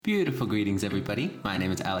Beautiful greetings, everybody. My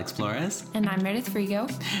name is Alex Flores. And I'm Meredith Frigo.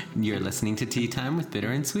 You're listening to Tea Time with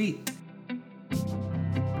Bitter and Sweet.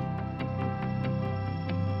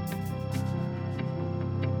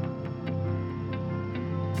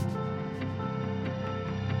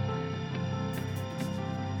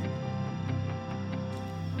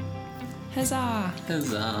 Huzzah!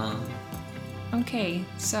 Huzzah. Okay,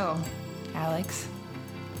 so, Alex,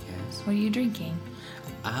 Yes. what are you drinking?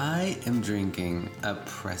 I am drinking a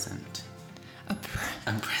present. A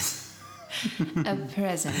present.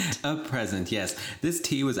 A present, yes. This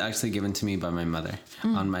tea was actually given to me by my mother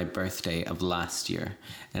on my birthday of last year.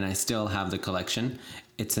 And I still have the collection.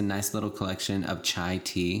 It's a nice little collection of chai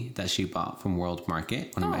tea that she bought from World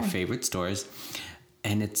Market, one of my favorite stores.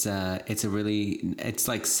 And it's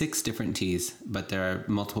like 6 different teas, but there are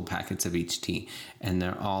multiple packets of each tea. And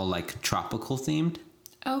they're all like tropical themed.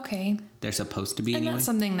 Okay. They're supposed to be And anyway. that's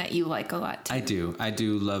something that you like a lot, too. I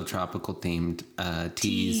do love tropical themed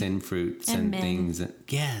teas Tea and fruits and and men. things.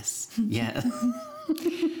 Yes. Yeah.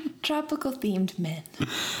 Tropical themed men.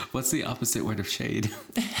 What's the opposite word of shade?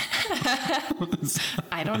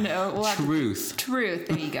 I don't know. We'll have to- Truth. Truth.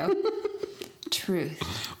 There you go.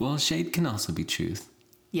 Truth. Well, shade can also be truth.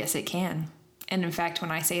 Yes, it can. And in fact,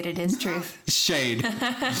 when I say it, it is truth. Shade.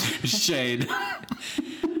 Shade.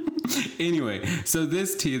 Anyway, so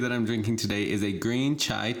this tea that I'm drinking today is a green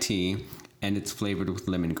chai tea, and it's flavored with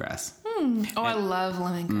lemongrass. Oh, I love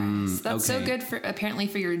lemongrass. That's so okay. good for apparently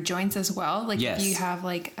for your joints as well. Like Yes. if you have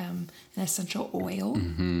like an essential oil.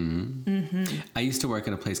 I used to work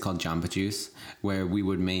at a place called Jamba Juice, where we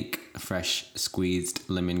would make fresh squeezed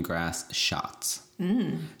lemongrass shots.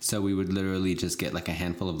 So we would literally just get like a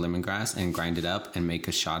handful of lemongrass and grind it up and make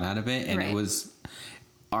a shot out of it. And Right. it was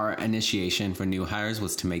our initiation for new hires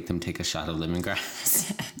was to make them take a shot of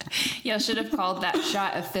lemongrass. Yeah, I should have called that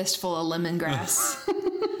shot a fistful of lemongrass.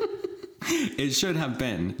 It should have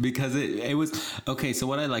been, because it was okay. So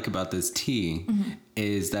what I like about this tea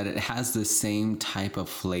is that it has the same type of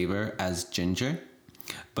flavor as ginger,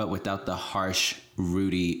 but without the harsh,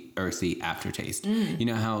 rooty, earthy aftertaste. You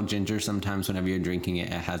know how ginger sometimes whenever you're drinking it,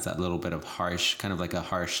 it has that little bit of harsh, kind of like a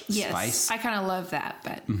harsh Yes, spice. I kind of love that,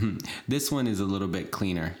 but This one is a little bit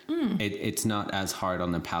cleaner. It's not as hard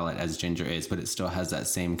on the palate as ginger is, but it still has that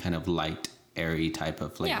same kind of light, airy type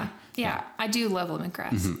of flavor. yeah, I do love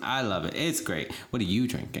lemongrass. I love it. It's great. What are you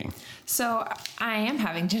drinking? So I am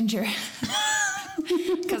having ginger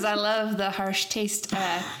because I love the harsh taste.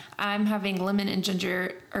 I'm having lemon and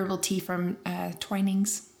ginger herbal tea from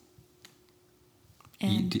Twinings.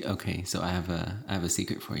 And Okay, so I have a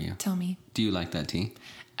secret for you. tell me. Do you like that tea?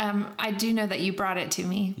 I do know that you brought it to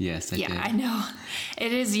me. Yes, I did. Yeah, I know.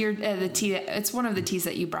 It is the tea. It's one of the teas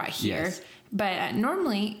that you brought here. Yes. But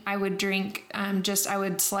normally I would drink I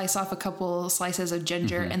would slice off a couple slices of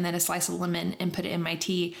ginger and then a slice of lemon and put it in my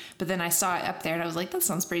tea. But then I saw it up there and I was like, that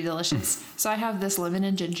sounds pretty delicious. So I have this lemon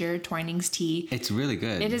and ginger Twinings tea. It's really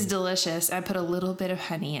good. It is delicious. I put a little bit of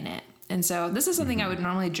honey in it. And so this is something I would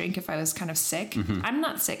normally drink if I was kind of sick. I'm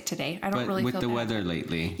not sick today. I don't But really with feel the bad. weather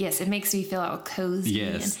lately. Yes, it makes me feel all cozy.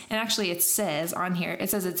 Yes. And actually it says on here, it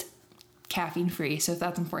says it's caffeine free. So if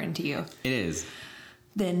that's important to you, It is.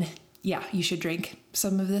 then yeah, you should drink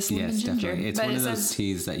some of this lemon Yes, ginger. definitely. It's But one it of those says,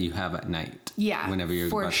 teas that you have at night. yeah, Whenever you're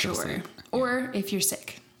for about to go to sure. sleep. Or if you're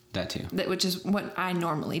sick, That too. which is what I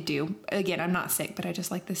normally do. Again, I'm not sick, but I just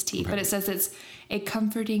like this tea. But it says it's a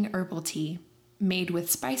comforting herbal tea made with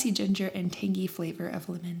spicy ginger and tangy flavor of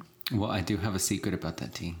lemon. Well, I do have a secret about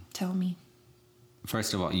that tea. Tell me.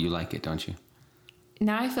 First of all, you like it, don't you?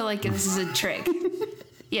 Now I feel like this is a trick.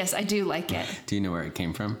 Yes, I do like it. Do you know where it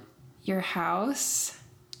came from? Your house?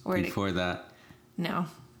 Where did it? Before that, No.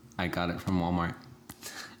 I got it from Walmart.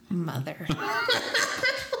 Mother.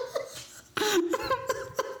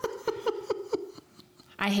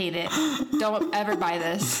 I hate it. Don't ever buy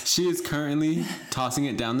this. She is currently tossing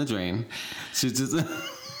it down the drain. She's just...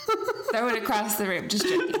 Throw it across the room. Just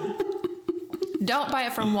joking. Don't buy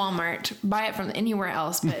it from Walmart. Buy it from anywhere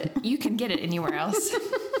else, but you can get it anywhere else.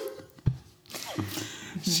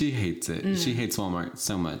 She hates it. She hates Walmart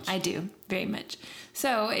so much. I do, very much.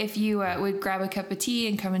 So if you would grab a cup of tea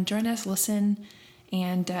and come and join us, listen.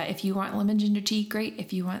 And if you want lemon ginger tea, great.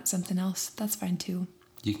 If you want something else, that's fine too.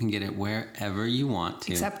 You can get it wherever you want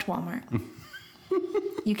to. Except Walmart.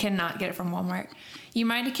 You cannot get it from Walmart. You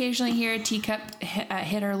might occasionally hear a teacup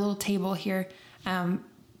hit our little table here.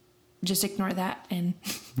 Just ignore that, and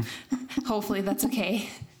hopefully that's okay.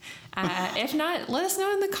 If not, let us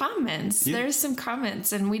know in the comments. Yeah. There's some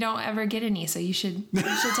comments, and we don't ever get any, so you should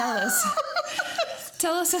tell us.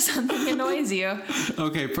 Tell us if something annoys you.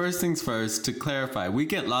 Okay, first things first, to clarify, we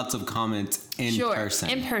get lots of comments in person.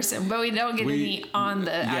 In person, but we don't get any on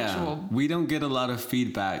the actual. We don't get a lot of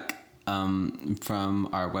feedback from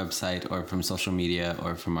our website or from social media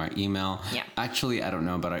or from our email. Yeah. Actually, I don't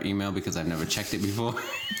know about our email because I've never checked it before.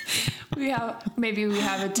 Maybe we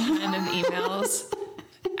have a ton of emails.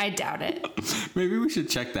 I doubt it. Maybe we should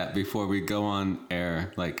check that before we go on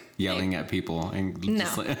air, like yelling at people and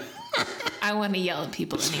just No. like I want to yell at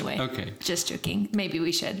people anyway. Okay. Just joking. Maybe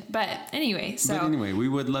we should. But anyway, But anyway, we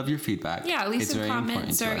would love your feedback. yeah, leave It's some very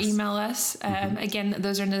comments or important to us. email us. Again,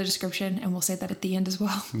 those are in the description, and we'll say that at the end as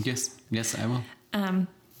well. Yes, I will.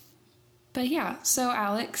 But yeah, so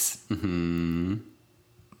Alex,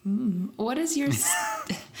 what is your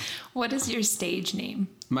stage name?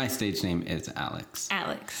 My stage name is Alex.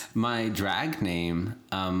 Alex. My drag name,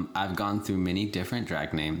 I've gone through many different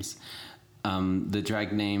drag names. The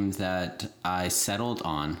drag name that I settled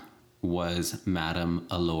on was Madame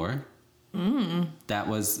Allure. That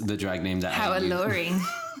was the drag name that How I used. alluring.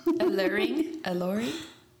 Alluring?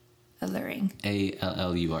 Alluring?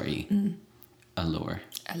 Allure. Allure.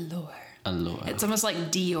 Allure. It's almost like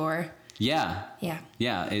Dior. Yeah. Yeah.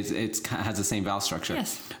 Yeah, it has the same vowel structure.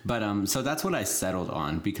 Yes. But so that's what I settled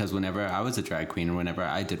on, because whenever I was a drag queen and whenever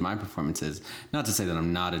I did my performances, not to say that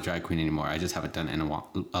I'm not a drag queen anymore, I just haven't done it in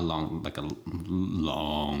a long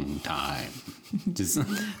time. Just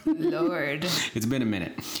Lord. it's been a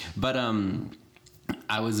minute. But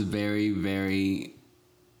I was very, very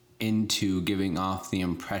into giving off the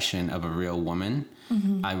impression of a real woman.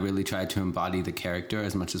 I really tried to embody the character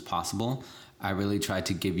as much as possible. I really tried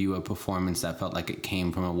to give you a performance that felt like it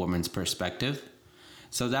came from a woman's perspective.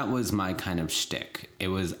 So that was my kind of shtick. I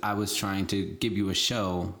was trying to give you a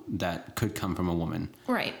show that could come from a woman.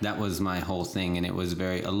 Right. That was my whole thing, and it was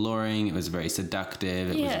very alluring. It was very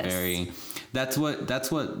seductive. It was very. That's what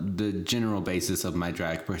the general basis of my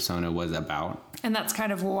drag persona was about. And that's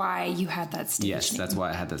kind of why you had that stage Yes, name. that's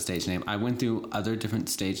why I had that stage name. I went through other different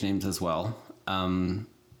stage names as well.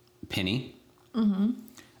 Penny.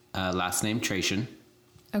 Last name Tracian.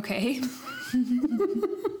 Okay.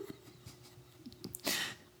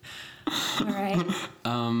 All right.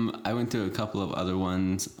 I went through a couple of other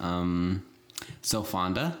ones.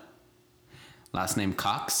 Sofonda. Last name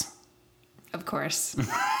Cox. Of course.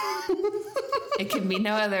 It can be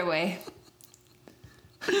no other way.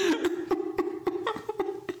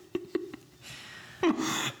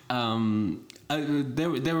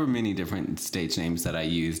 There were many different stage names that I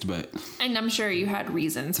used, but And I'm sure you had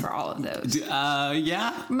reasons for all of those.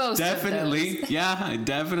 yeah, Most of definitely, those. yeah, I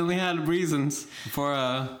definitely had reasons for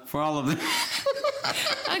all of them.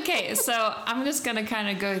 Okay, so I'm just going to kind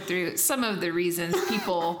of go through some of the reasons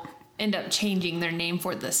people end up changing their name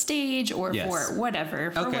for the stage or Yes. for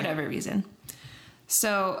whatever reason.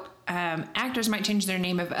 So actors might change their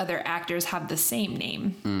name if other actors have the same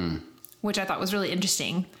name, which I thought was really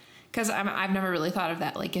interesting because I've never really thought of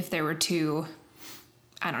that. Like if there were two,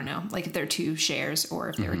 I don't know, like if there are two shares or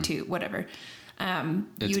if there were two, whatever.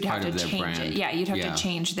 You'd have part to of their change brand. it. Yeah, you'd have to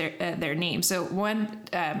change their name. So one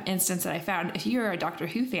instance that I found, if you're a Doctor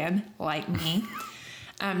Who fan like me,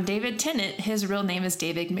 David Tennant, his real name is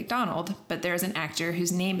David McDonald, but there's an actor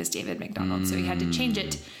whose name is David McDonald, so he had to change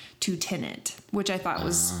it to Tennant, which I thought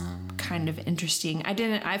was kind of interesting.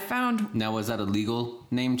 I found Now, was that a legal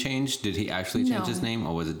name change? Did he actually change No. his name,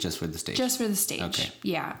 or was it just for the stage? just for the stage. Okay.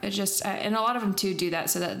 Yeah, it just and a lot of them too do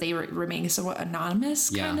that so that they remain somewhat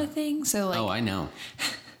anonymous kind Yeah. of thing. So like, Oh, I know.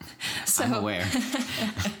 so I'm aware.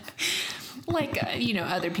 like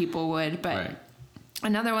other people would, but. Right.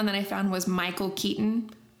 Another one that I found was Michael Keaton.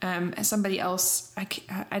 Somebody else, I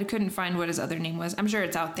couldn't find what his other name was. I'm sure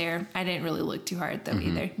it's out there. I didn't really look too hard though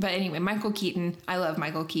either. But anyway, Michael Keaton. I love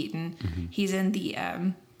Michael Keaton. He's in the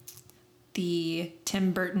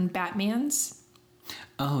Tim Burton Batmans.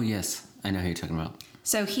 Oh, yes. I know who you're talking about.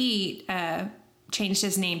 So he changed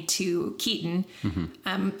his name to Keaton.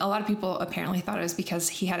 A lot of people apparently thought it was because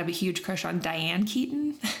he had a huge crush on Diane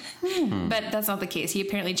Keaton. But that's not the case. He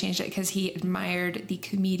apparently changed it because he admired the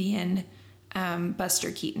comedian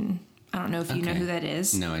Buster Keaton. I don't know if you know Okay. who that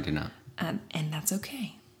is. No, I do not. And that's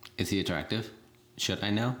okay. Is he attractive? Should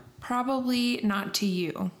I know? Probably not to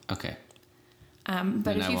you. Okay. But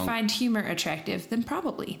Then if I you won't. find humor attractive, then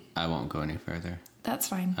probably. I won't go any further. That's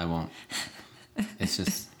fine. I won't. It's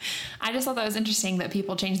just, I just thought that was interesting that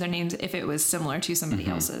people change their names if it was similar to somebody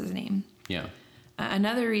else's name. yeah.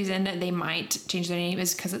 Another reason that they might change their name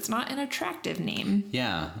is because it's not an attractive name.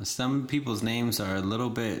 Yeah. Some people's names are a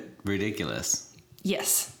little bit ridiculous.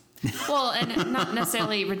 Yes. Well, and not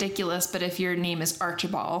necessarily ridiculous, but if your name is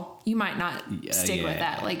Archibald, you might not stick with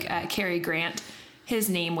yeah. that. Like Cary Grant, his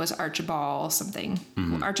name was Archibald something.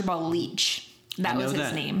 Archibald Leach. That was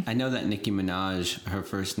his name. I know that Nicki Minaj, her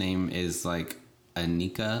first name is like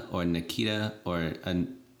Anika or Nikita or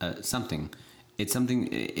something. It's something.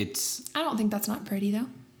 I don't think that's not pretty though.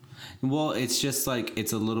 Well, it's just like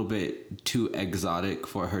it's a little bit too exotic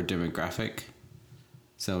for her demographic.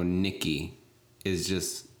 So Nikki is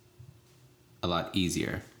just a lot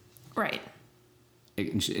easier. Right.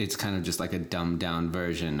 It's kind of just like a dumbed down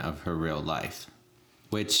version of her real life,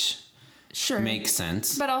 which makes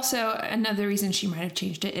sense. But also another reason she might have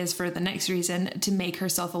changed it is for the next reason, to make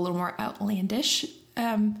herself a little more outlandish.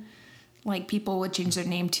 Like people would change their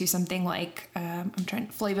name to something like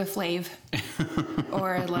Flava Flav,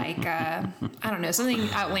 or like I don't know, something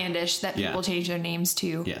outlandish that people change their names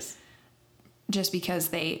to. Yes. Just because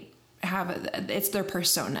they it's their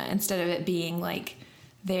persona instead of it being like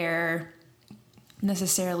their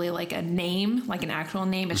necessarily like a name, like an actual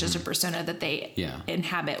name. It's just a persona that they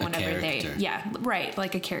inhabit whenever right,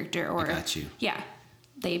 like a character. Or I got you. Yeah,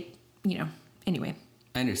 they, anyway.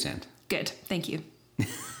 I understand. Good, thank you.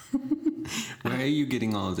 Where are you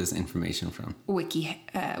getting all of this information from?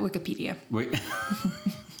 Wikipedia. Wait.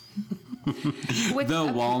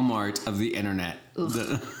 The Walmart of the internet.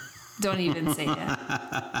 Don't even say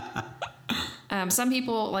that. Some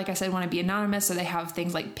people, like I said, want to be anonymous, so they have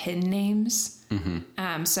things like pen names.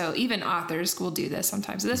 Mm-hmm. So even authors will do this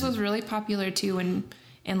sometimes. So this was really popular too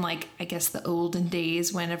in like, I guess, the olden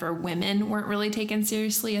days, whenever women weren't really taken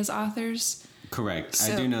seriously as authors. Correct.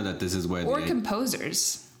 So, I do know that this is where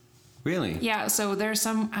composers. Really? Yeah. So there's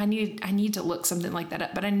some. I need to look something like that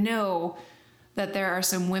up, but I know that there are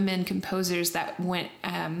some women composers that went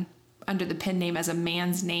under the pen name as a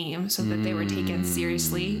man's name, so that they were taken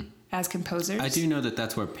seriously as composers. I do know that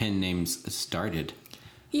that's where pen names started.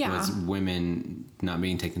 Yeah. Was women not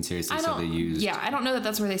being taken seriously, so they used... Yeah, I don't know that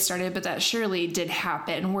that's where they started, but that surely did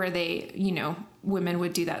happen, where they, women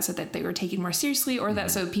would do that so that they were taken more seriously, or that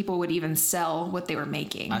so people would even sell what they were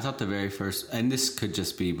making. I thought the very first, and this could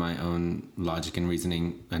just be my own logic and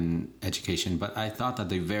reasoning and education, but I thought that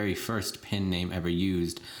the very first pen name ever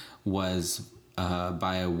used was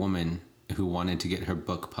by a woman who wanted to get her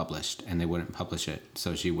book published, and they wouldn't publish it,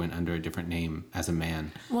 so she went under a different name as a man,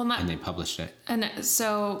 and they published it. And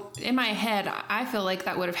so in my head, I feel like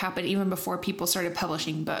that would have happened even before people started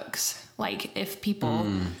publishing books. Like if people,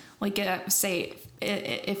 say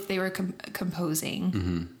if they were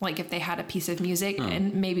composing, like if they had a piece of music,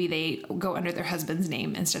 and maybe they go under their husband's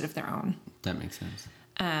name instead of their own. That makes sense.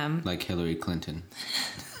 Like Hillary Clinton.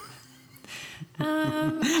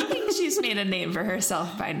 I think she's made a name for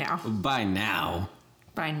herself by now. By now,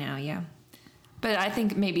 yeah. But I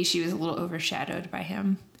think maybe she was a little overshadowed by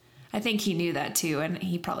him. I think he knew that too, and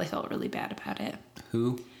he probably felt really bad about it.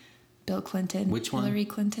 Who? Bill Clinton. Which one? Hillary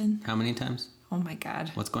Clinton. How many times? Oh my God.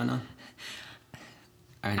 What's going on?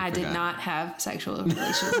 I did not have sexual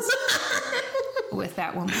relations with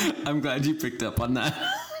that woman. I'm glad you picked up on that.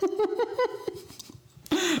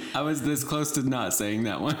 I was this close to not saying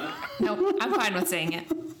that one. Nope, I'm fine with saying it.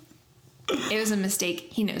 It was a mistake.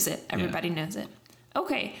 He knows it. Everybody knows it.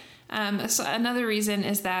 Okay. So another reason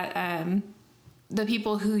is that the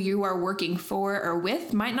people who you are working for or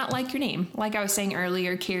with might not like your name. Like I was saying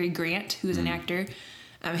earlier, Cary Grant, who's an actor,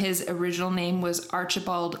 his original name was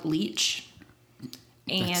Archibald Leach.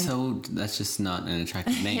 And that's just not an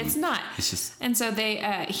attractive name. It's not. It's just. And so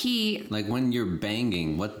he like when you're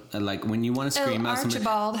banging, like when you want to scream out something.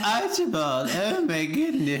 Archibald. Oh my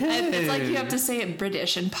goodness. It's like you have to say it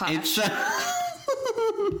British and posh. It's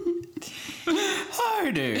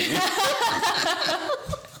harder.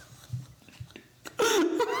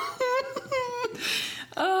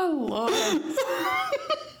 Oh Lord.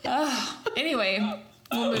 Anyway,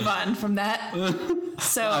 we'll move on from that.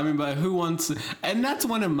 So I mean, but who wants? And that's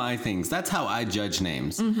one of my things. That's how I judge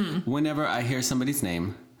names. Mm-hmm. Whenever I hear somebody's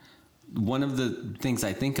name, one of the things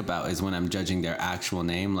I think about is when I'm judging their actual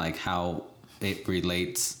name, like how it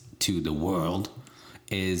relates to the world.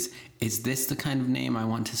 Is this the kind of name I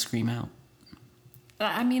want to scream out?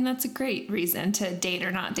 I mean, that's a great reason to date or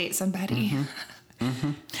not date somebody. Mm-hmm.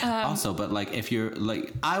 Mm-hmm. Also, but like if you're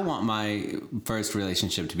like, I want my first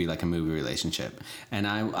relationship to be like a movie relationship, and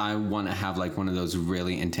I want to have like one of those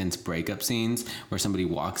really intense breakup scenes where somebody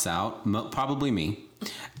walks out, probably me,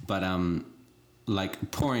 but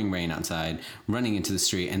like pouring rain outside, running into the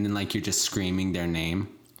street, and then like you're just screaming their name,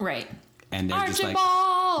 right? And they're Archibald!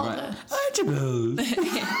 Just like, Archibald.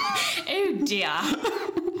 Oh dear.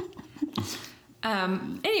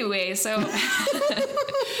 Anyway, so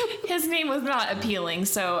his name was not appealing.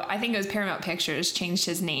 So I think it was Paramount Pictures changed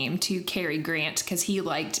his name to Cary Grant because he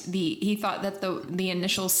thought that the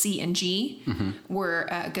initials C and G were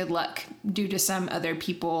good luck due to some other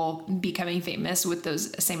people becoming famous with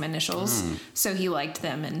those same initials. So he liked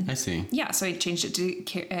them, and I see. Yeah, so he changed it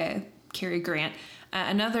to Cary Grant.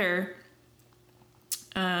 Another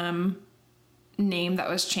name that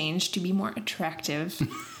was changed to be more attractive.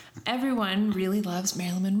 Everyone really loves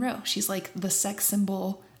Marilyn Monroe. She's like the sex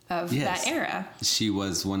symbol of that era. She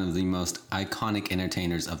was one of the most iconic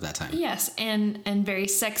entertainers of that time. Yes, and very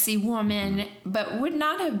sexy woman, but would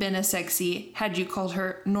not have been as sexy had you called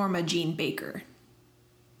her Norma Jean Baker.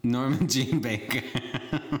 Norma Jean Baker.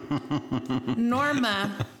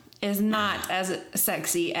 Norma is not as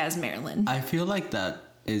sexy as Marilyn. I feel like that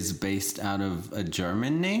is based out of a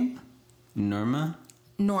German name. Norma.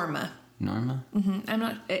 I'm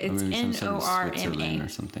not. It's Norma or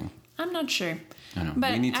something. I'm not sure. I know.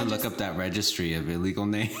 But we need to look up that registry of illegal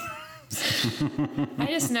names. I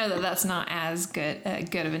just know that that's not as good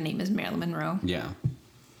of a name as Marilyn Monroe. Yeah.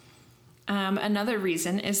 Another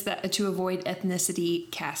reason is that to avoid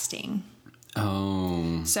ethnicity casting.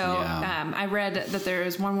 Oh. So I read that there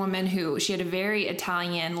was one woman who she had a very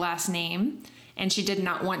Italian last name. And she did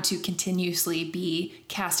not want to continuously be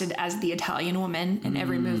casted as the Italian woman in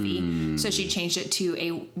every movie. So she changed it to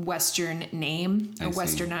a Western name,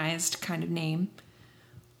 westernized kind of name,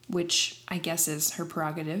 which I guess is her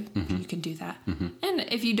prerogative. You can do that. And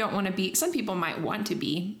if you don't want to be, some people might want to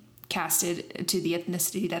be casted to the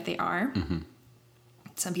ethnicity that they are.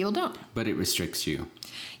 Some people don't. But it restricts you.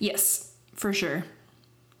 Yes, for sure.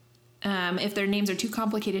 If their names are too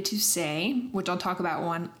complicated to say, which I'll talk about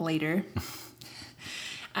one later,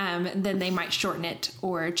 then they might shorten it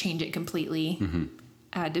or change it completely,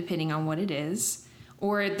 depending on what it is.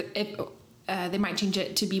 Or if they might change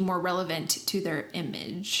it to be more relevant to their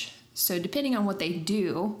image. So depending on what they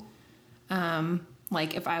do,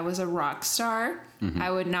 like if I was a rock star, I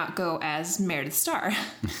would not go as Meredith Starr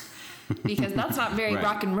because that's not very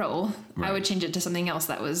rock and roll. Right. I would change it to something else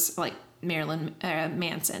that was like Marilyn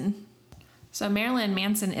Manson. So Marilyn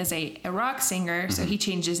Manson is a rock singer, so he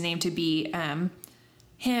changed his name to be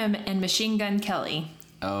him and Machine Gun Kelly.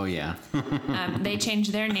 Oh, yeah. They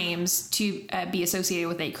changed their names to be associated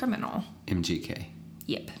with a criminal. MGK.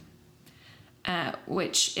 Yep.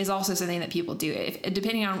 Which is also something that people do.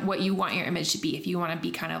 Depending on what you want your image to be. If you want to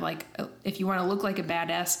be kind of like, if you want to look like a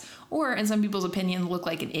badass, or in some people's opinion, look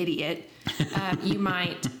like an idiot, you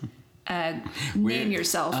might name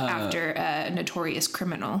yourself after a notorious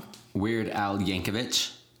criminal. Weird Al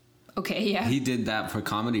Yankovic. Okay, yeah. He did that for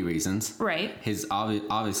comedy reasons. Right.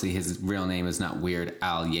 Obviously his real name is not Weird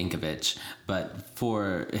Al Yankovic, but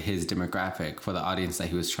for his demographic, for the audience that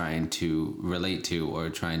he was trying to relate to or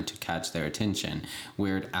trying to catch their attention,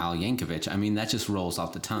 Weird Al Yankovic, I mean, that just rolls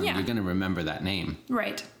off the tongue. Yeah. You're going to remember that name.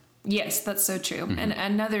 Right. Yes, that's so true. And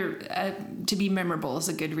another, to be memorable is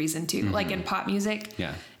a good reason too. Like in pop music,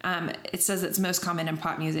 it says it's most common in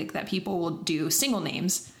pop music that people will do single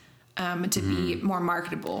names to be more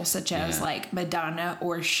marketable, such as like Madonna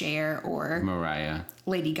or Cher or Mariah,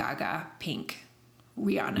 Lady Gaga, Pink,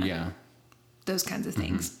 Rihanna. Yeah. Those kinds of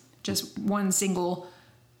things. Just one single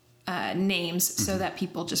names so that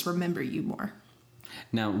people just remember you more.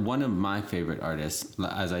 Now, one of my favorite artists,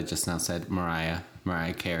 as I just now said, Mariah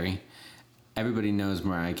Carey. Everybody knows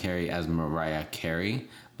Mariah Carey as Mariah Carey,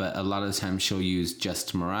 but a lot of the times she'll use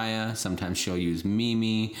just Mariah. Sometimes she'll use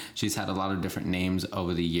Mimi. She's had a lot of different names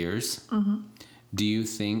over the years. Do you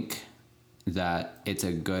think that it's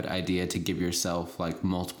a good idea to give yourself like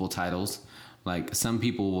multiple titles? Like some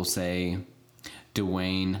people will say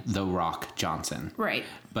Dwayne "The Rock" Johnson. Right.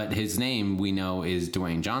 But his name we know is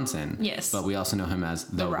Dwayne Johnson. Yes. But we also know him as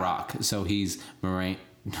The Rock. So he's Mariah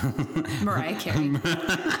Carey.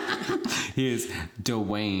 He is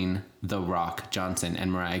Dwayne "The Rock" Johnson,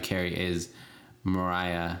 and Mariah Carey is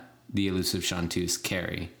Mariah the Elusive Chanteuse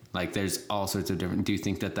Carey. Like there's all sorts of different. Do you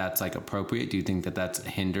think that that's like appropriate? Do you think that that's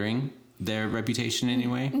hindering their reputation in any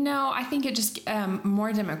way? No, I think it just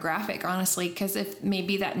more demographic, honestly, because if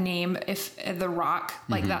maybe that name, if The Rock,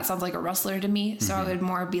 like that sounds like a wrestler to me, so I would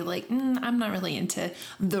more be like, I'm not really into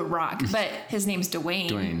The Rock, but his name's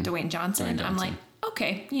Dwayne Johnson. I'm like,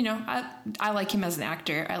 okay, I like him as an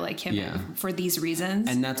actor. I like him for these reasons.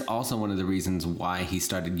 And that's also one of the reasons why he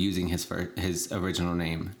started using his original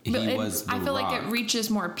name. I feel like it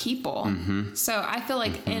reaches more people. So I feel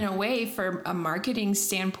like in a way, for a marketing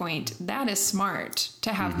standpoint, that is smart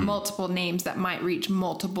to have multiple names that might reach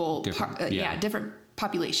multiple different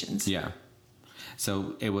populations. Yeah.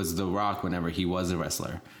 So it was The Rock whenever he was a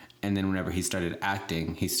wrestler. And then whenever he started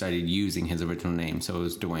acting, he started using his original name. So it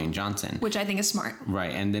was Dwayne Johnson. Which I think is smart.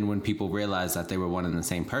 Right. And then when people realized that they were one and the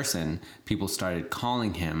same person, people started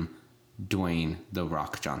calling him Dwayne The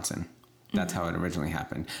Rock Johnson. That's how it originally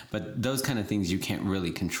happened. But those kind of things you can't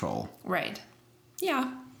really control. Right.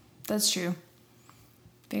 Yeah, that's true.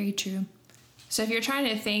 Very true. So if you're trying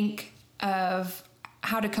to think of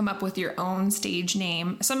how to come up with your own stage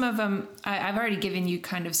name, some of them, I've already given you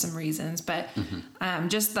kind of some reasons, but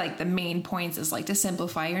just like the main points is like to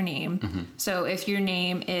simplify your name. So if your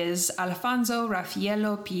name is Alfonso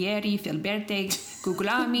Raffaello Pieri Filberte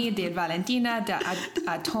Guglielmi de Valentina de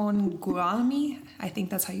Atongualmi, I think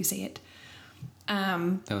that's how you say it.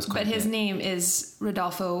 That was quite But his good. name is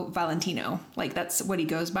Rodolfo Valentino. Like that's what he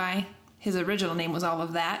goes by. His original name was all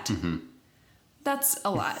of that. That's a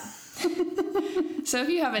lot. So if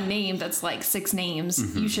you have a name that's like 6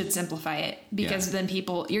 names, you should simplify it because then you're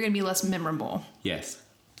going to be less memorable. Yes.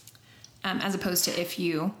 As opposed to if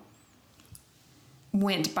you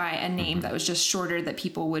went by a name that was just shorter that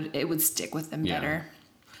it would stick with them better.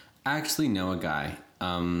 I actually know a guy,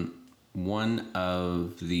 one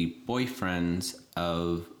of the boyfriends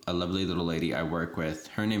of a lovely little lady I work with.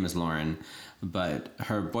 Her name is Lauren, but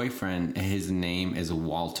her boyfriend, his name is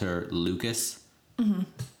Walter Lucas.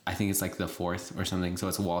 I think it's like the 4th or something. So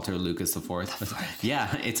it's Walter Lucas the 4th.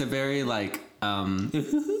 Yeah, it's a very like kind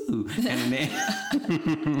of name.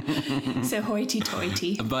 So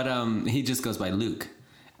hoity-toity. But he just goes by Luke.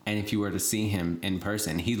 And if you were to see him in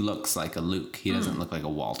person, he looks like a Luke. He doesn't look like a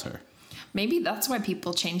Walter. Maybe that's why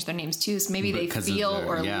people change their names too. So maybe they feel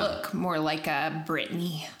look more like a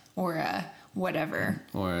Britney or a whatever.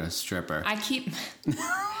 Or a stripper.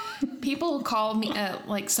 People call me,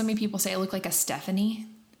 like so many people say I look like a Stephanie.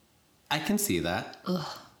 I can see that. Ugh.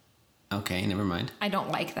 Okay, never mind. I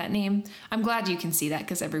don't like that name. I'm glad you can see that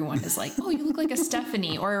because everyone is like, oh, you look like a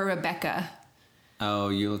Stephanie or a Rebecca. Oh,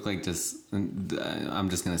 you look like I'm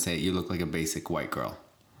just going to say it. You look like a basic white girl.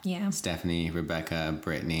 Yeah. Stephanie, Rebecca,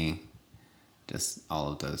 Brittany, just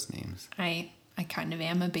all of those names. I kind of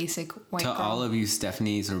am a basic white girl. To all of you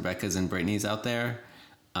Stephanies, Rebeccas, and Brittany's out there,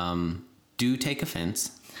 do take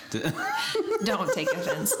offense. Don't take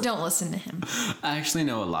offense. Don't listen to him. I actually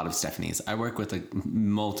know a lot of Stephanies. I work with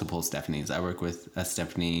multiple Stephanies. I work with a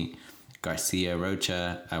Stephanie Garcia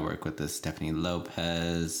Rocha. I work with a Stephanie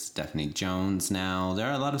Lopez, Stephanie Jones now. There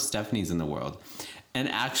are a lot of Stephanies in the world. And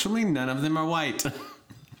actually, none of them are white.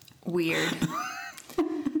 Weird.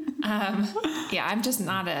 Yeah, I'm just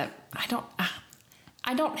not I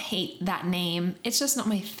don't hate that name. It's just not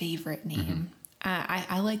my favorite name.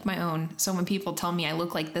 I like my own. So when people tell me I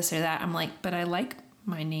look like this or that, I'm like, but I like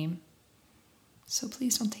my name. So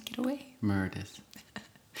please don't take it away. Meredith.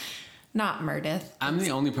 Not Meredith. I'm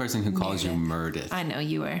the only person who calls you Meredith. I know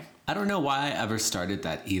you are. I don't know why I ever started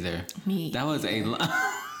that either. Me That was a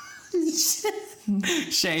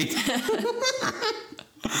shade.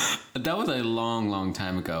 That was a long, long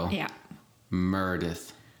time ago. Yeah.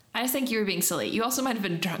 Meredith. I just think you were being silly. You also might have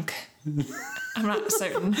been drunk. I'm not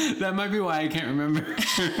certain. That might be why I can't remember.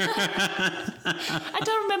 I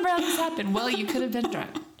don't remember how this happened. Well, you could have been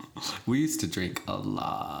drunk. We used to drink a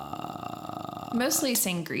lot. Mostly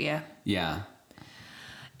sangria. Yeah.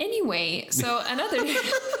 Anyway, so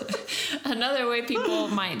another way people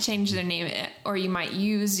might change their name, or you might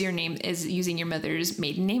use your name, is using your mother's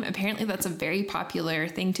maiden name. Apparently, that's a very popular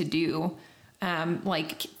thing to do.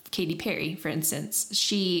 Like Katy Perry, for instance,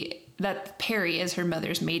 that Perry is her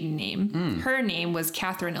mother's maiden name. Her name was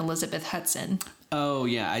Catherine Elizabeth Hudson. Oh,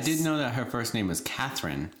 yeah. I did know that her first name was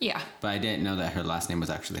Catherine. Yeah. But I didn't know that her last name was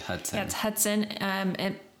actually Hudson. That's Hudson.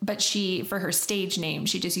 But for her stage name,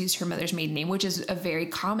 she just used her mother's maiden name, which is a very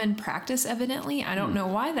common practice, evidently. I don't know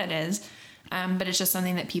why that is, but it's just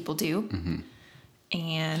something that people do.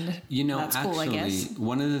 And that's cool, I guess.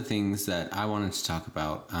 One of the things that I wanted to talk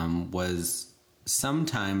about was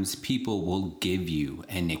sometimes people will give you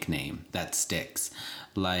a nickname that sticks.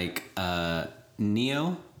 Like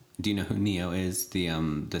Neo. Do you know who Neo is?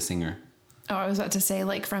 The singer. Oh, I was about to say,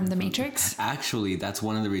 like, from The Matrix? Actually, that's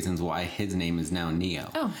one of the reasons why his name is now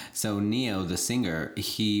Neo. Oh. So Neo, the singer,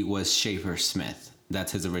 he was Schaefer Smith.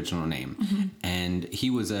 That's his original name. And he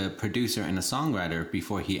was a producer and a songwriter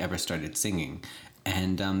before he ever started singing.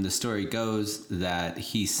 And the story goes that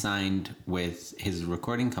he signed with his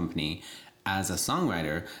recording company as a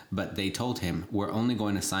songwriter, but they told him, we're only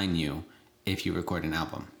going to sign you if you record an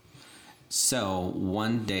album. So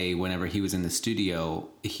one day, whenever he was in the studio,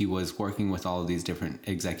 he was working with all of these different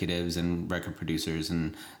executives and record producers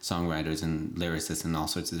and songwriters and lyricists and all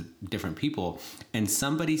sorts of different people. And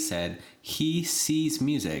somebody said he sees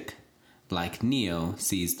music like Neo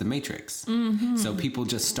sees the Matrix. So people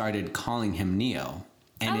just started calling him Neo,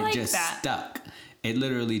 and it just stuck. It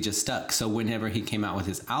literally just stuck. So whenever he came out with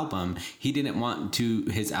his album, he didn't want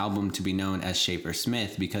his album to be known as Schaefer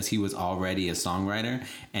Smith because he was already a songwriter,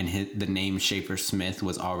 and the name Schaefer Smith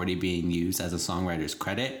was already being used as a songwriter's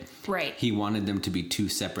credit. Right. He wanted them to be two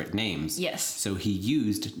separate names. Yes. So he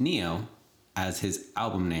used Neo as his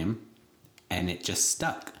album name, and it just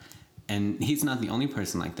stuck. And he's not the only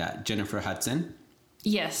person like that. Jennifer Hudson.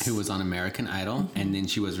 Yes. Who was on American Idol, and then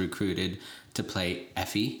she was recruited to play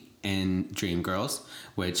Effie in Dreamgirls,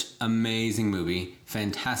 which amazing movie,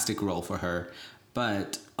 fantastic role for her.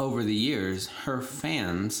 But over the years, her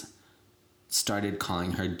fans started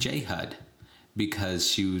calling her J-Hud because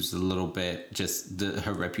she was a little bit just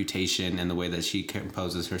her reputation and the way that she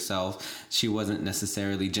composes herself. She wasn't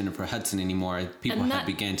necessarily Jennifer Hudson anymore. People had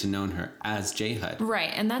began to know her as J-Hud. Right.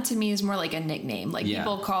 And that to me is more like a nickname. Like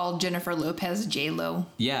people call Jennifer Lopez J-Lo.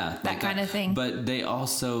 Yeah. That kind of thing. But they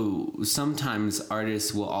also, sometimes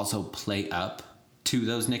artists will also play up to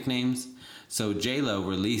those nicknames. So J-Lo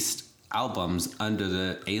released albums under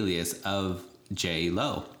the alias of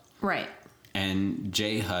J-Lo. Right. And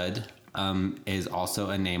J-Hud is also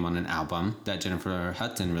a name on an album that Jennifer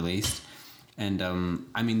Hudson released. And,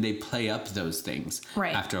 I mean, they play up those things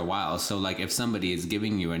after a while. So, like, if somebody is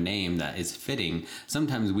giving you a name that is fitting,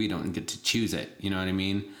 sometimes we don't get to choose it. You know what I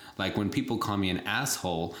mean? Like, when people call me an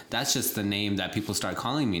asshole, that's just the name that people start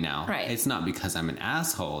calling me now. Right. It's not because I'm an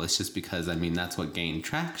asshole. It's just because, I mean, that's what gained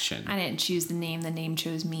traction. I didn't choose the name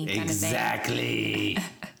chose me kind exactly. of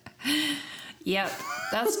thing. Yep,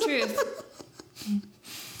 that's true.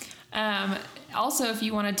 Also, if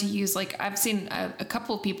you wanted to use, like, I've seen a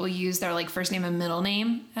couple of people use their, like, first name and middle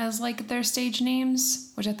name as, like, their stage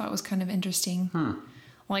names, which I thought was kind of interesting.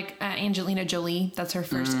 Like, Angelina Jolie, that's her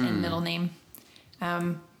first and middle name.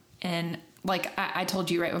 And, like, I told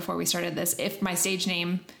you right before we started this, if my stage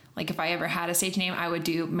name, like, if I ever had a stage name, I would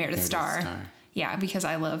do Meredith Starr. Yeah, because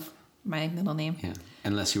I love my middle name. Yeah,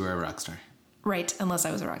 unless you were a rock star. Right, unless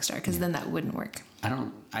I was a rock star, because then that wouldn't work.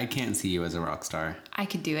 I can't see you as a rock star. I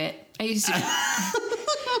could do it.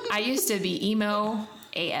 I used to be emo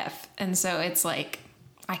AF, and so it's like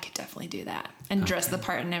I could definitely do that and dress the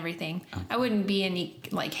part and everything. Okay. I wouldn't be any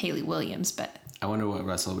like Haley Williams, but I wonder what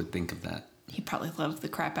Russell would think of that. He'd probably love the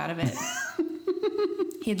crap out of it.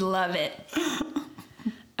 He'd love it.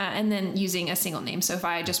 And then using a single name. So if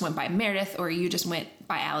I just went by Meredith or you just went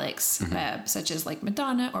by Alex, such as like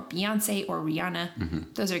Madonna or Beyonce or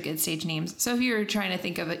Rihanna, those are good stage names. So if you're trying to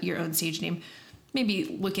think of your own stage name,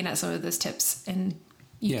 maybe looking at some of those tips and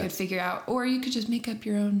you could figure out, or you could just make up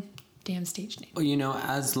your own damn stage name. Well, you know,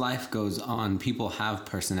 as life goes on, people have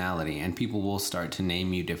personality and people will start to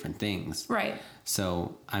name you different things. Right.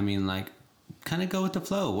 So, I mean, like, kind of go with the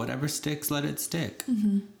flow. Whatever sticks, let it stick.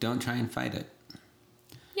 Don't try and fight it.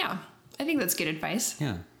 Yeah, I think that's good advice.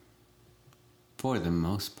 Yeah. For the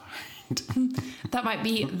most part. That might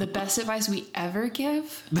be the best advice we ever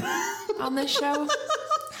give on this show.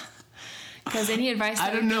 Because any advice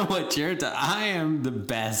I don't know what I am the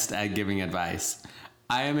best at giving advice.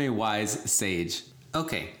 I am a wise sage.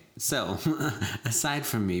 Okay, so aside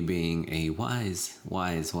from me being a wise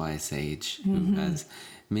sage who has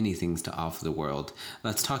many things to offer the world,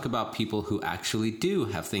 let's talk about people who actually do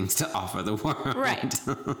have things to offer the world. Right.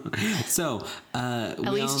 So, at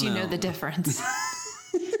least you know the difference.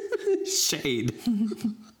 Shade.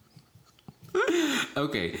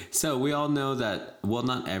 Okay, so we all know that, well,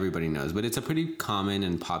 not everybody knows, but it's a pretty common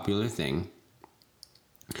and popular thing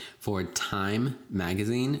for Time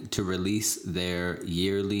magazine to release their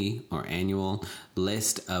yearly or annual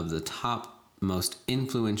list of the top most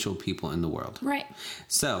influential people in the world. Right.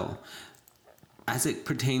 So, as it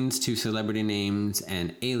pertains to celebrity names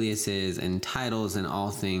and aliases and titles and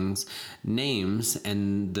all things, names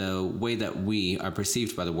and the way that we are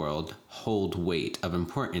perceived by the world hold weight of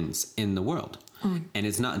importance in the world. And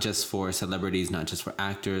it's not just for celebrities, not just for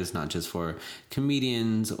actors, not just for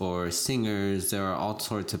comedians or singers. There are all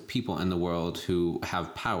sorts of people in the world who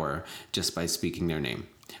have power just by speaking their name,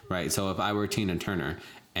 right? So if I were Tina Turner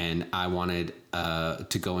and I wanted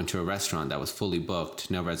to go into a restaurant that was fully booked,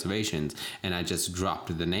 no reservations, and I just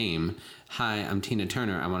dropped the name, "Hi, I'm Tina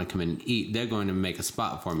Turner, I want to come in and eat," they're going to make a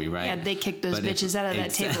spot for me, right? Yeah, they kick those bitches out of that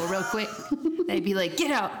table real quick. They'd be like, "Get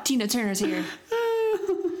out, Tina Turner's here."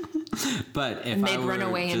 But if they'd run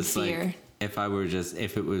away in fear. If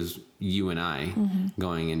it was you and I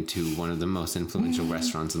going into one of the most influential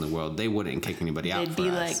restaurants in the world, they wouldn't kick anybody out. They'd be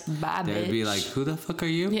like, "Bye, bitch." They'd be like, "Who the fuck are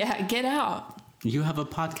you? Yeah, get out. You have a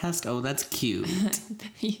podcast? Oh, that's cute."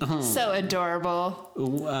 So adorable.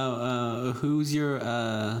 Who's your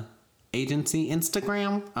agency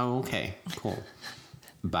Instagram. Oh, okay, cool.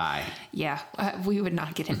 Bye. Yeah, we would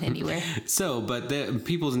not get in anywhere. So, but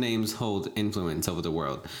people's names hold influence over the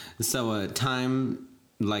world. So, Time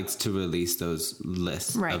likes to release those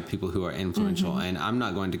lists of people who are influential, and I'm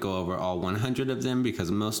not going to go over all 100 of them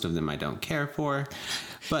because most of them I don't care for.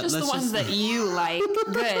 But just the ones that you like.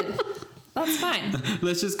 Good. That's fine.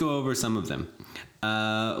 Let's just go over some of them.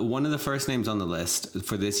 One of the first names on the list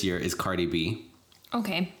for this year is Cardi B.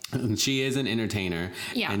 Okay. She is an entertainer.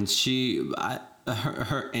 Yeah. And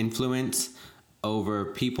her influence over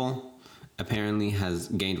people apparently has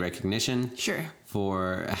gained recognition. Sure.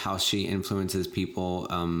 For how she influences people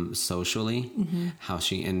socially, how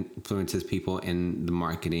she influences people in the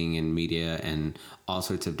marketing and media and all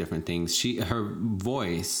sorts of different things. Her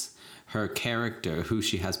voice, her character, who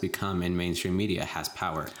she has become in mainstream media has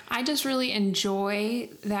power. I just really enjoy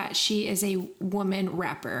that she is a woman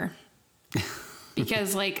rapper.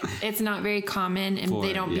 Because, like, it's not very common and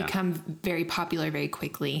they don't become very popular very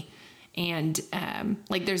quickly. And,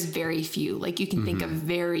 like, there's very few. Like, you can think of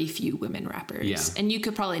very few women rappers. Yeah. And you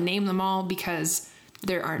could probably name them all because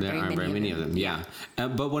there aren't very many of them. Yeah.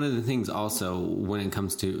 But one of the things also when it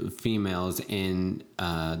comes to females in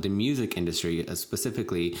the music industry,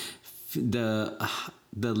 specifically, the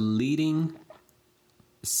leading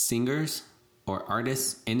singers or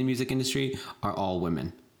artists in the music industry are all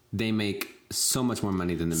women. They make so much more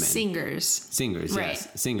money than the men. Singers, right.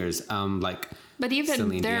 Yes. Singers, like but even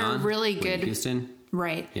Celine they're Dion, really Whitney good. Houston.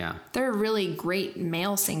 Right. Yeah. They're really great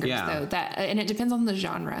male singers, though. And it depends on the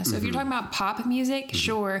genre. So if you're talking about pop music,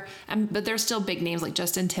 sure. But there's still big names like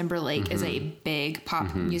Justin Timberlake is a big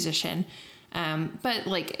pop musician. But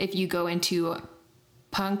like if you go into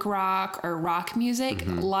punk rock or rock music,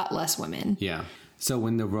 a lot less women. Yeah. So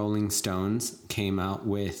when the Rolling Stones came out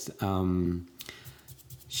with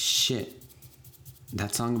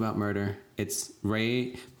that song about murder, it's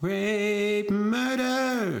rape,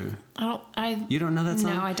 murder. You don't know that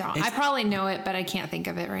song? No, I don't. I probably know it, but I can't think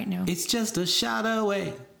of it right now. It's just a shot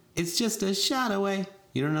away. It's just a shot away.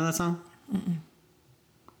 You don't know that song? Mm-mm.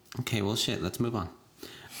 Okay, well, shit. Let's move on.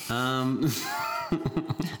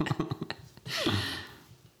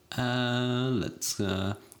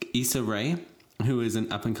 Issa Rae, who is an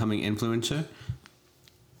up-and-coming influencer.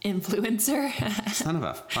 Son of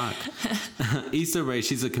a fuck. Issa Rae,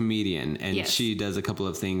 she's a comedian, and she does a couple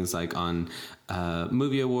of things like on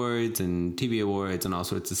movie awards and TV awards and all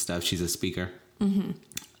sorts of stuff. She's a speaker.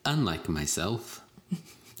 Unlike myself.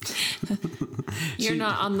 You're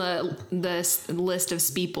not on the list of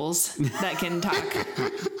speeples that can talk.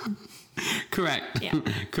 Correct. Yeah.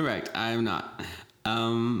 Correct. I am not.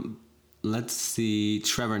 Let's see.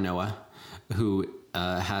 Trevor Noah, who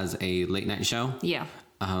has a late night show. Yeah.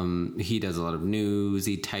 He does a lot of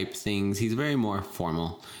newsy type things. He's very more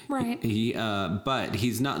formal. Right. But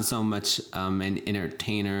he's not so much an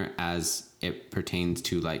entertainer as it pertains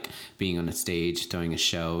to like being on a stage, throwing a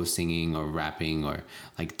show, singing or rapping or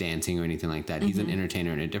like dancing or anything like that. He's an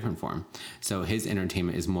entertainer in a different form. So his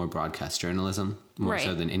entertainment is more broadcast journalism, more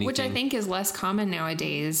so than anything. Which I think is less common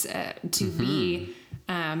nowadays to be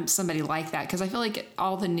somebody like that. Because I feel like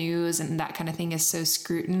all the news and that kind of thing is so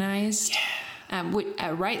scrutinized. Yeah.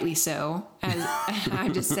 Rightly so, as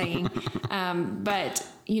I'm just saying. But,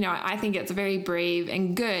 you know, I think it's very brave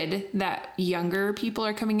and good that younger people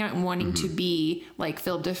are coming out and wanting to be like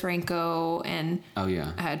Philip DeFranco and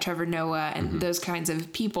Trevor Noah and those kinds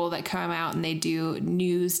of people that come out and they do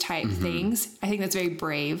news type things. I think that's very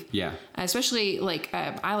brave. Yeah. Especially like,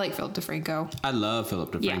 I like Philip DeFranco. I love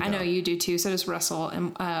Philip DeFranco. Yeah, I know you do too. So does Russell.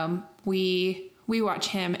 And we watch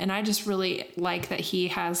him and I just really like that he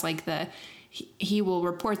has like he will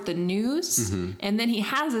report the news and then he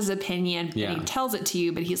has his opinion and he tells it to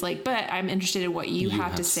you, but he's like, but I'm interested in what you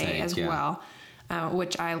have to say as well.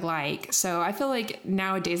 Which I like. So I feel like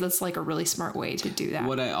nowadays that's like a really smart way to do that.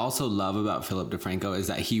 What I also love about Philip DeFranco is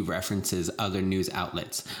that he references other news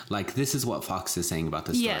outlets. Like, this is what Fox is saying about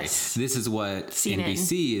this story. Yes. This is what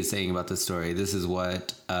NBC is saying about this story. This is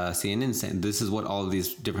what CNN is saying. This is what all of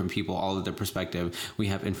these different people, all of their perspective. We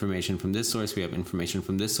have information from this source. We have information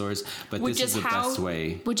from this source. But this is the best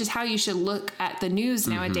way. Which is how you should look at the news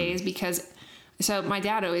nowadays because... So my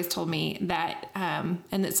dad always told me that,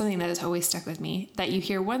 and it's something that has always stuck with me, that you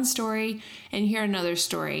hear one story and you hear another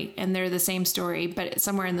story and they're the same story, but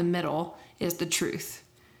somewhere in the middle is the truth.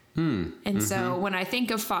 And so when I think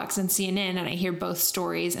of Fox and CNN and I hear both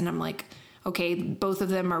stories and I'm like, okay, both of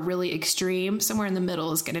them are really extreme. Somewhere in the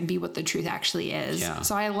middle is going to be what the truth actually is. Yeah.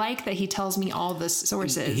 So I like that he tells me all the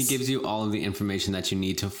sources. He gives you all of the information that you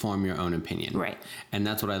need to form your own opinion. Right. And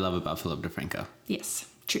that's what I love about Philip DeFranco. Yes.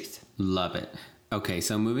 Truth. Love it. Okay,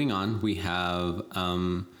 so moving on, we have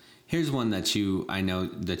here's one that I know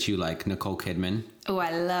that you like, Nicole Kidman. Oh,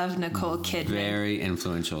 I love Nicole Kidman. Very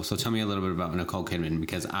influential. So tell me a little bit about Nicole Kidman,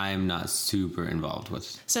 because I'm not super involved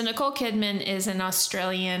with. So Nicole Kidman is an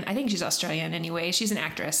Australian. I think she's Australian anyway. She's an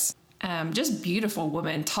actress. Just beautiful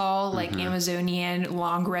woman, tall, like Amazonian,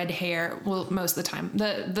 long red hair. Well, most of the time,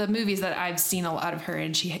 the movies that I've seen a lot of her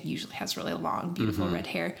in, she usually has really long, beautiful red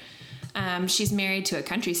hair. She's married to a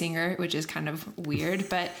country singer, which is kind of weird,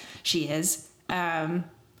 but she is.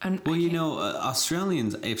 Well, you know,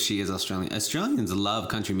 Australians, if she is Australian, Australians love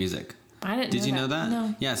country music. I didn't. Did you know that?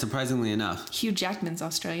 No. Yeah, surprisingly enough. Hugh Jackman's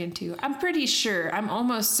Australian too. I'm pretty sure. I'm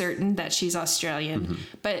almost certain that she's Australian.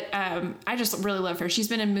 But I just really love her. She's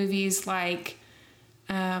been in movies like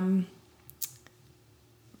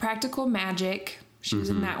Practical Magic. She was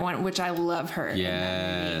in that one, which I love her.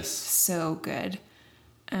 Yes. So good.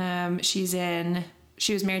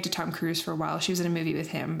 She was married to Tom Cruise for a while. She was in a movie with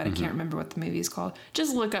him, but I can't remember what the movie is called.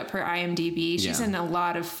 Just look up her IMDb. She's in a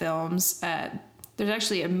lot of films. There's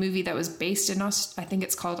actually a movie that was based in, I think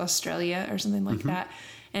it's called Australia or something like that.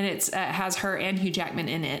 And it has her and Hugh Jackman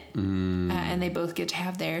in it. And they both get to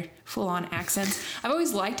have their full-on accents. I've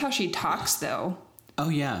always liked how she talks, though. Oh,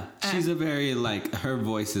 yeah. She's a very, her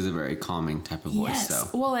voice is a very calming type of voice. So.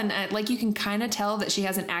 Well, and you can kind of tell that she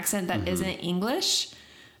has an accent that isn't English.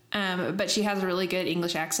 But she has a really good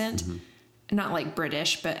English accent. Not like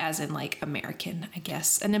British, but as in like American, I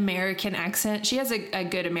guess. An American accent. She has a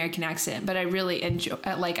good American accent, but I really enjoy,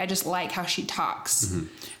 I just like how she talks.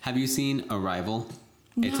 Have you seen Arrival?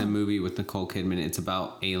 No. It's a movie with Nicole Kidman. It's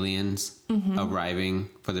about aliens arriving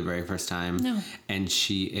for the very first time. No. And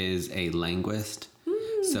she is a linguist.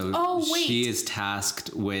 So she is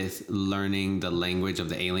tasked with learning the language of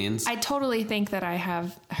the aliens. I totally think that I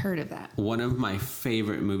have heard of that. One of my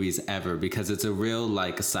favorite movies ever, because it's a real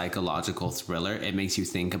psychological thriller. It makes you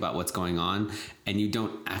think about what's going on, and you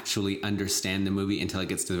don't actually understand the movie until it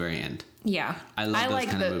gets to the very end. Yeah. I love those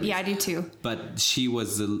kind of movies. Yeah, I do too. But she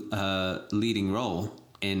was the leading role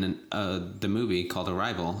in the movie called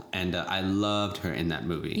Arrival, and I loved her in that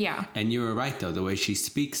movie. Yeah. And you were right, though. The way she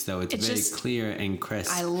speaks, though, it's very clear and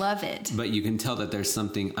crisp. I love it. But you can tell that there's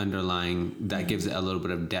something underlying that gives it a little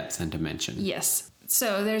bit of depth and dimension. Yes.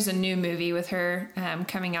 So there's a new movie with her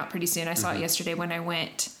coming out pretty soon. I saw it yesterday when I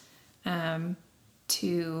went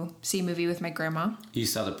to see a movie with my grandma. You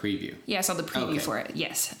saw the preview? Yeah, I saw the preview for it,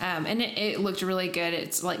 yes. And it looked really good.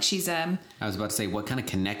 It's like she's... I was about to say, what kind of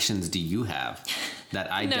connections do you have that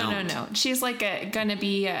I don't? No. She's gonna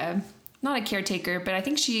be not a caretaker, but I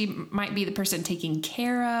think she might be the person taking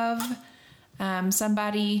care of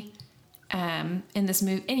somebody in this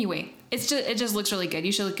movie. Anyway, it just looks really good.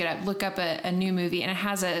 You should look it up. Look up a new movie, and it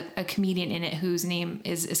has a comedian in it whose name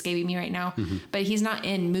is escaping me right now. But he's not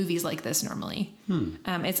in movies like this normally.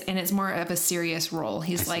 It's more of a serious role.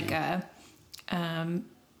 He's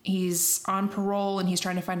he's on parole and he's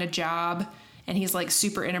trying to find a job, and he's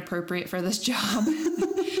super inappropriate for this job.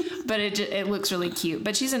 But it looks really cute.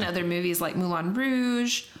 But she's in other movies like Moulin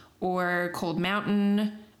Rouge or Cold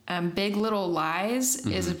Mountain. Big Little Lies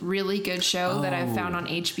is a really good show that I've found on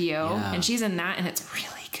HBO, and she's in that, and it's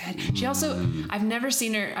really good. She also, I've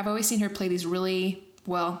always seen her play these really,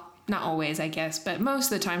 well, not always, I guess, but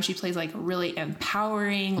most of the time she plays really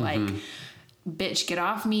empowering, bitch get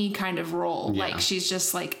off me kind of role. She's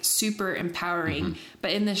just super empowering.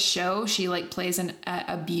 But in this show, she plays an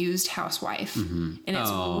abused housewife, and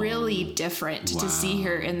it's really different to see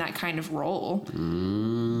her in that kind of role.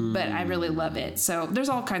 But I really love it. So there's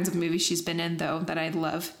all kinds of movies she's been in, though, that I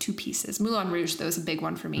love to pieces. Moulin Rouge, though, is a big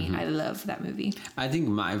one for me. I love that movie. I think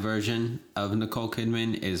my version of Nicole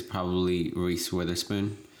Kidman is probably Reese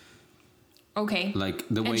Witherspoon. Okay.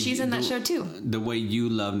 The way she's in that show too. The way you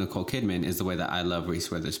love Nicole Kidman is the way that I love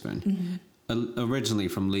Reese Witherspoon. Originally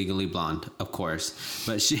from Legally Blonde, of course,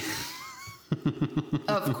 but she.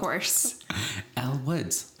 Of course. Elle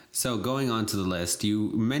Woods. So going on to the list,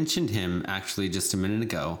 you mentioned him actually just a minute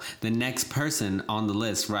ago. The next person on the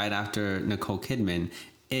list right after Nicole Kidman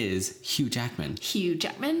is Hugh Jackman. Hugh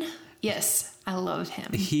Jackman? Yes, I love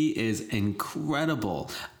him. He is incredible.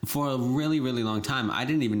 For a really, really long time, I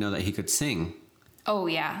didn't even know that he could sing. Oh,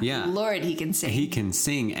 yeah. Yeah. Lord, he can sing. He can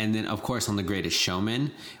sing. And then, of course, on The Greatest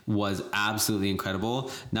Showman was absolutely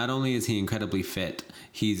incredible. Not only is he incredibly fit,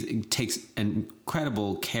 he takes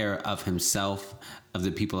incredible care of himself, of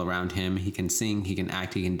the people around him. He can sing, he can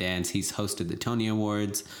act, he can dance. He's hosted the Tony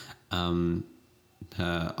Awards,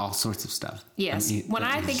 all sorts of stuff. Yes. When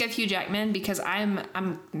I think of Hugh Jackman, because I'm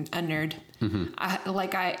a nerd,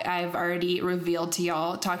 I've already revealed to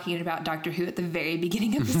y'all talking about Doctor Who at the very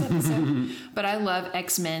beginning of this episode, but I love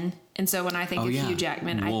X-Men. And so when I think of Hugh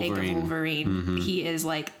Jackman, Wolverine. I think of Wolverine. He is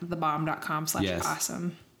like thebomb.com /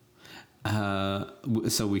 awesome.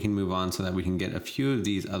 So we can move on so that we can get a few of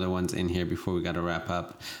these other ones in here before we got to wrap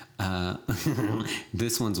up.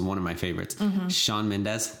 This one's one of my favorites. Shawn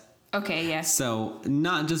Mendes. Okay, yes. So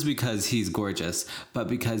not just because he's gorgeous, but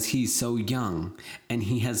because he's so young and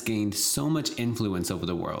he has gained so much influence over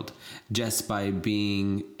the world just by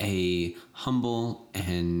being a humble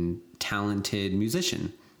and talented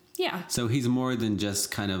musician. Yeah. So he's more than just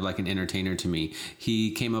kind of like an entertainer to me.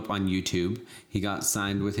 He came up on YouTube. He got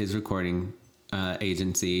signed with his recording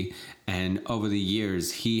agency. And over the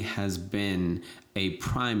years, he has been a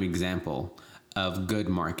prime example of good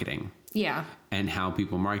marketing. Yeah. And how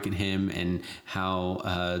people market him and how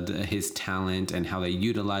his talent and how they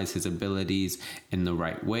utilize his abilities in the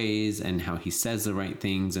right ways and how he says the right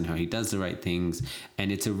things and how he does the right things.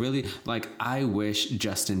 And it's a really, like, I wish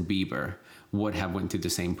Justin Bieber would have went through the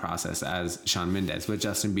same process as Shawn Mendes, but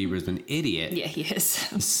Justin Bieber's an idiot. Yeah, he is.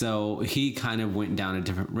 So he kind of went down a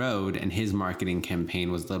different road and his marketing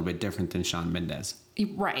campaign was a little bit different than Shawn Mendes.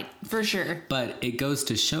 Right, for sure. But it goes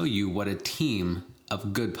to show you what a team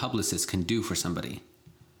of good publicists can do for somebody.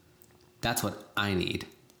 That's what I need.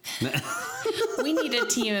 We need a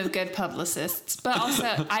team of good publicists, but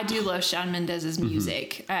also I do love Shawn Mendes'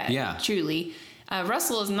 music. Truly.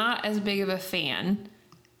 Russell is not as big of a fan,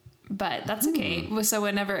 but that's okay. So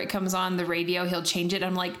whenever it comes on the radio, he'll change it.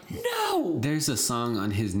 I'm like, no. There's a song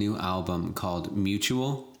on his new album called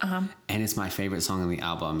Mutual, and it's my favorite song on the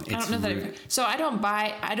album. I don't know that. So I don't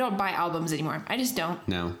buy albums anymore. I just don't.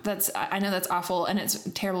 No. I know that's awful and it's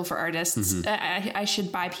terrible for artists. I should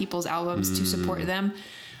buy people's albums to support them.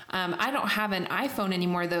 I don't have an iPhone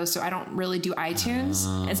anymore though, so I don't really do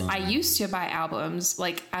iTunes. As I used to buy albums.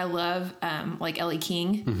 Like I love like Ellie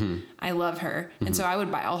King. I love her, and so I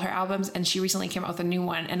would buy all her albums. And she recently came out with a new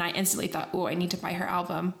one, and I instantly thought, oh, I need to buy her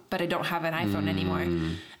album, but I don't have an iPhone anymore,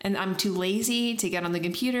 and I'm too lazy to get on the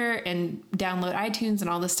computer and download iTunes and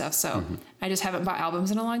all this stuff. So I just haven't bought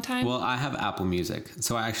albums in a long time. Well, I have Apple Music,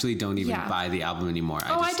 so I actually don't even buy the album anymore.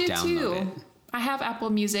 I do download too. it. I have Apple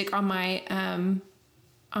Music on my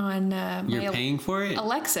You're paying for it?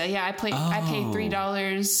 Alexa. Yeah, I pay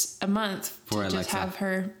 $3 a month for to Alexa. just have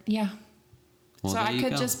her. Yeah. Well, so I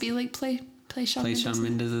could just be like, play Shawn Mendes. Shawn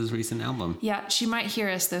Mendes' recent album. Yeah, she might hear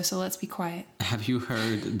us though, so let's be quiet. Have you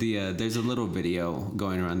heard there's a little video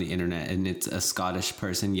going around the internet, and it's a Scottish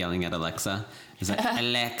person yelling at Alexa. It's like,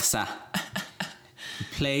 Alexa,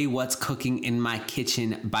 play What's Cooking in My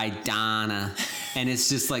Kitchen by Donna. And it's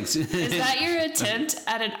just like... Is that your attempt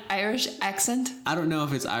at an Irish accent? I don't know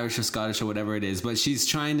if it's Irish or Scottish or whatever it is, but she's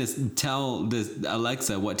trying to tell this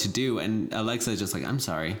Alexa what to do, and Alexa is just like, I'm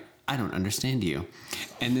sorry, I don't understand you.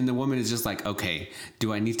 And then the woman is just like, okay,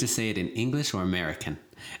 do I need to say it in English or American?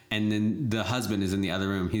 And then the husband is in the other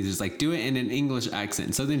room. He's just like, do it in an English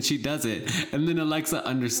accent. So then she does it. And then Alexa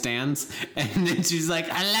understands. And then she's like,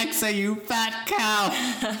 Alexa, you fat cow.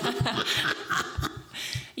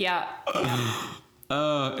 Yeah.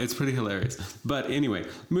 It's pretty hilarious. But anyway,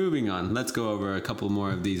 moving on. Let's go over a couple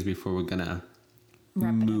more of these before we're going to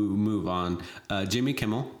move on. Jimmy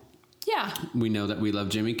Kimmel. Yeah. We know that we love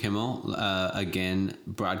Jimmy Kimmel. Again,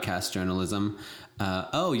 broadcast journalism. You're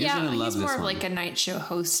going to love this one. He's more of like a night show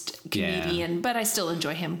host comedian, but I still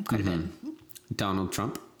enjoy him quite a bit. Donald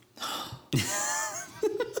Trump.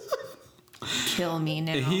 Kill me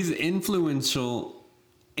now. He's influential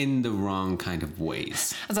in the wrong kind of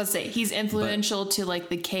ways. I was about to say, he's influential to like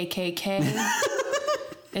the KKK.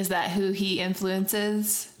 Is that who he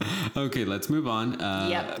influences? Okay, let's move on.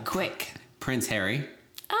 Yep, quick. Prince Harry.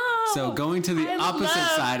 Oh, So going to the opposite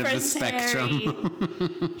side of the Prince spectrum.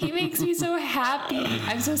 Harry. He makes me so happy.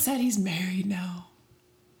 I'm so sad he's married now.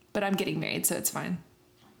 But I'm getting married, so it's fine.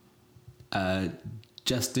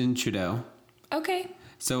 Justin Trudeau. Okay.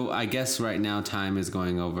 So I guess right now time is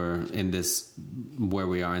going over in this, where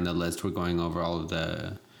we are in the list, we're going over all of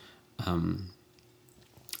the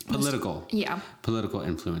political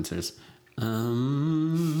influencers.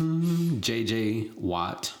 JJ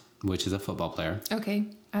Watt, which is a football player. Okay.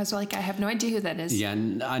 I was like, I have no idea who that is. Yeah,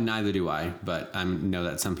 neither do I, but I know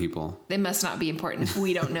that some people. They must not be important.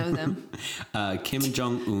 We don't know them. Kim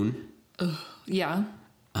Jong-un. Yeah.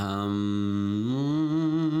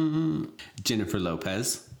 Jennifer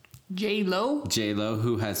Lopez. J-Lo,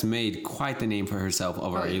 who has made quite the name for herself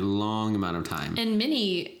over a long amount of time. in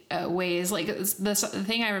many ways. Like the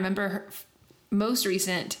thing I remember her most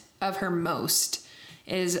recent of her most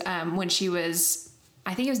is when she was,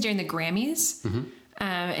 I think it was during the Grammys.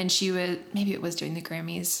 And she was, maybe it was during the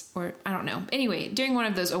Grammys or I don't know. Anyway, during one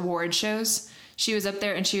of those award shows, she was up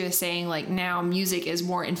there and she was saying like now music is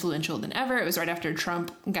more influential than ever. It was right after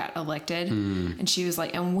Trump got elected. And she was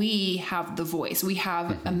like, and we have the voice. We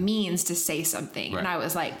have a means to say something. Right. And I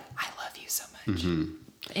was like, I love you so much.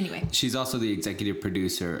 Anyway. She's also the executive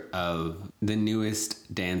producer of the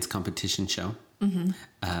newest dance competition show,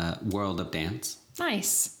 World of Dance.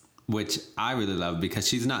 Nice. Which I really love because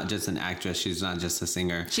she's not just an actress. She's not just a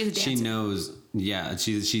singer. She's a dancer. She knows,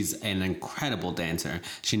 she's an incredible dancer.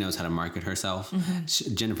 She knows how to market herself.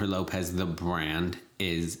 Jennifer Lopez, the brand,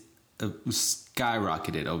 is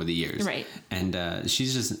skyrocketed over the years. Right. And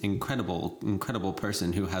she's just an incredible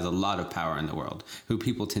person who has a lot of power in the world, who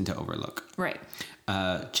people tend to overlook. Right.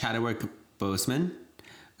 Chadwick Boseman,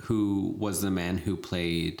 who was the man who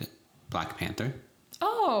played Black Panther.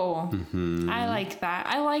 Oh, I like that.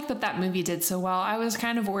 I like that movie did so well. I was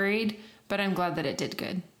kind of worried, but I'm glad that it did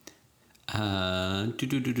good. Rihanna.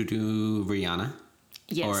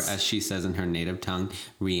 Yes. Or as she says in her native tongue,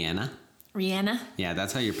 Rihanna. Rihanna? Yeah,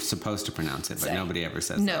 that's how you're supposed to pronounce it, but nobody ever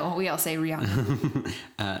says that. No, we all say Rihanna.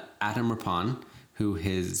 Adam Rippon, who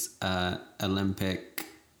is Olympic...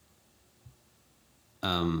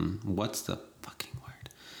 what's the fucking word?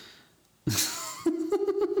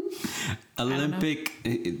 Olympic,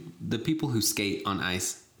 the people who skate on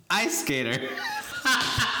ice. Ice skater.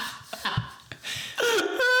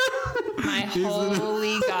 My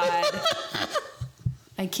holy God.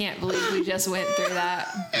 I can't believe we just went through that.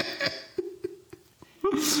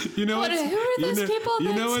 You know who are those people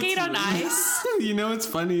that skate on ice? You know what's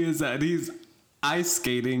funny is that he's ice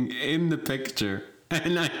skating in the picture.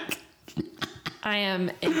 And I am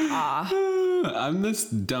in awe. I'm the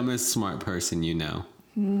dumbest smart person you know.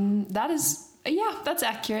 That is, that's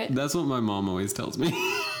accurate. That's what my mom always tells me.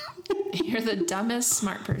 You're the dumbest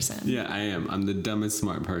smart person. Yeah, I am. I'm the dumbest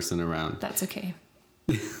smart person around. That's okay.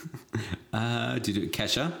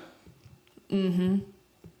 Kesha?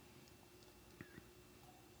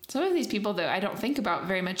 Some of these people, though, I don't think about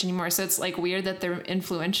very much anymore. So it's like weird that they're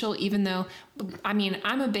influential, even though, I mean,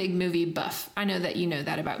 I'm a big movie buff. I know that you know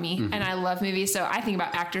that about me. And I love movies. So I think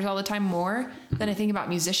about actors all the time more than I think about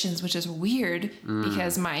musicians, which is weird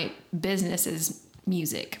because my business is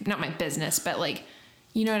music. Not my business, but like,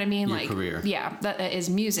 you know what I mean? Your like, career. Yeah, that is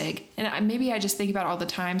music. And maybe I just think about it all the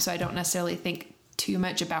time. So I don't necessarily think too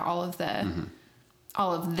much about all of the...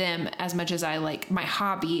 all of them as much as I like my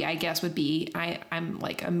hobby, I guess would be I'm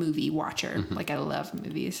like a movie watcher. Like I love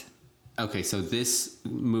movies. Okay, so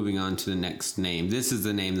moving on to the next name. This is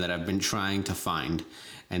the name that I've been trying to find,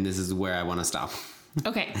 and this is where I want to stop.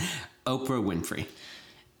 Okay. Oprah Winfrey.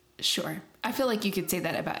 Sure. I feel like you could say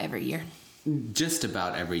that about every year. Just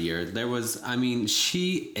about every year.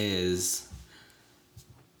 She is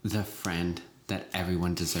the friend that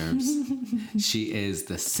everyone deserves. She is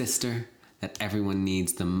the sister that everyone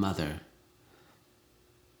needs, the mother.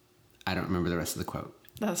 I don't remember the rest of the quote.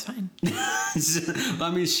 That's fine.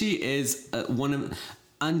 I mean, she is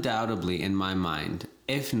undoubtedly in my mind,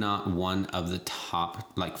 if not one of the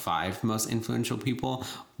top 5 most influential people,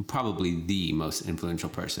 probably the most influential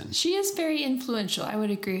person. She is very influential. I would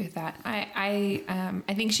agree with that. I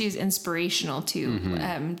think she's inspirational too.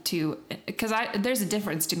 Because there's a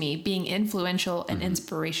difference to me. Being influential and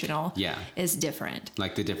inspirational is different.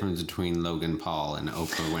 Like the difference between Logan Paul and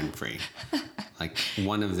Oprah Winfrey. Like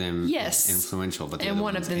one of them is influential, but the other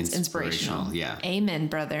one of them is inspirational. Yeah. Amen,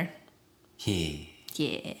 brother.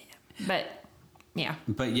 Yeah. Yeah.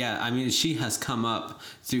 But yeah, I mean, she has come up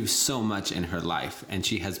through so much in her life, and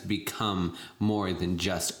she has become more than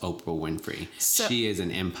just Oprah Winfrey. So, she is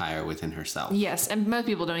an empire within herself. Yes, and most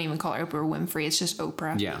people don't even call her Oprah Winfrey. It's just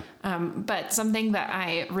Oprah. Yeah. But something that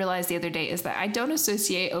I realized the other day is that I don't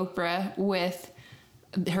associate Oprah with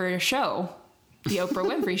her show, the Oprah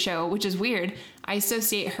Winfrey Show, which is weird. I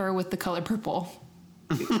associate her with the color purple.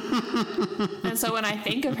 And so when I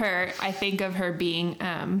think of her being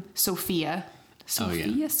Sophia.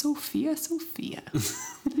 Sophia.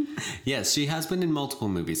 Yes, she has been in multiple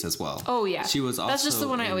movies as well. Oh yeah, she was. That's just the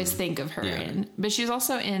one I always think of her in. But she's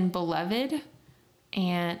also in Beloved,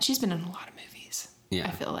 and she's been in a lot of movies. Yeah,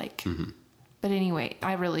 I feel like. But anyway,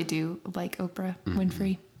 I really do like Oprah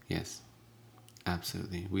Winfrey. Yes,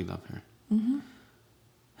 absolutely, we love her.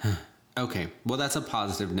 Okay, well, that's a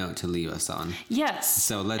positive note to leave us on. Yes.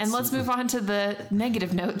 So let's move on to the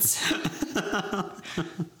negative notes.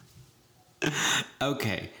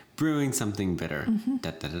 Okay, brewing something bitter. Da,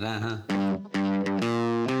 da, da, da.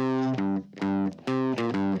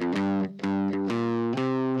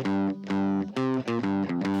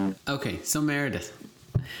 Okay, so Meredith,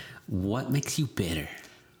 what makes you bitter?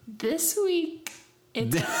 This week,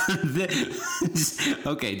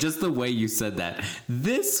 Okay, just the way you said that.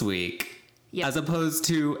 This week, Yep. as opposed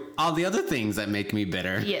to all the other things that make me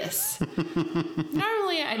bitter. Yes.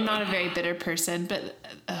 Normally, I'm not a very bitter person, but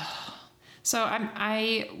so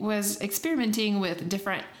I was experimenting with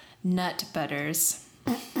different nut butters.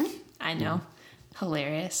 I know,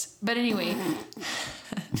 hilarious. But anyway,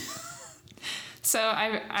 so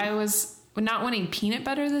I was not wanting peanut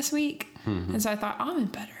butter this week, and so I thought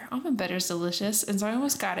almond butter. Almond butter is delicious, and so I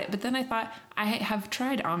almost got it. But then I thought I have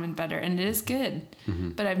tried almond butter, and it is good,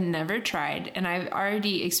 but I've never tried, and I've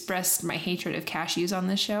already expressed my hatred of cashews on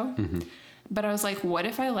this show. But I was like, what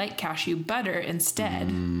if I like cashew butter instead?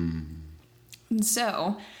 And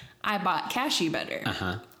so I bought cashew butter,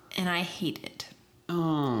 and I hate it.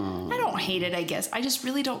 Oh. I don't hate it, I guess. I just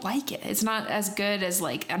really don't like it. It's not as good as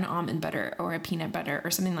like an almond butter or a peanut butter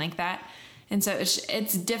or something like that. And so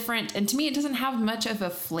it's different. And to me, it doesn't have much of a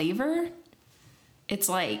flavor. It's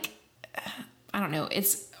like, I don't know.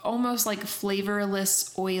 It's almost like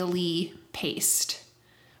flavorless, oily paste.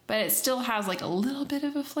 But it still has like a little bit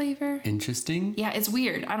of a flavor. Interesting. Yeah, it's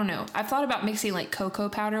weird. I don't know. I've thought about mixing like cocoa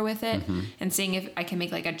powder with it and seeing if I can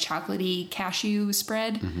make like a chocolatey cashew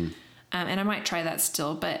spread. And I might try that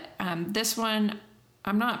still. But this one,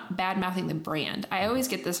 I'm not bad-mouthing the brand. I always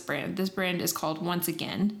get this brand. This brand is called Once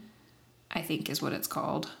Again, I think is what it's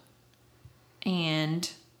called. And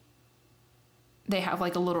they have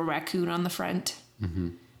like a little raccoon on the front.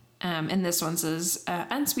 And this one says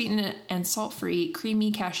unsweetened and salt-free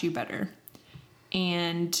creamy cashew butter.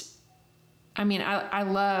 And I mean, I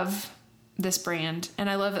love this brand, and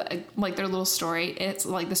I love like their little story. It's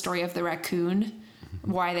like the story of the raccoon,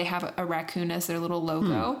 why they have a raccoon as their little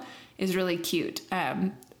logo is really cute.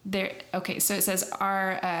 Okay, so it says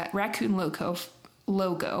our raccoon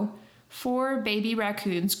logo. 4 baby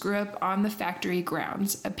raccoons grew up on the factory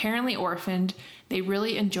grounds. Apparently orphaned, they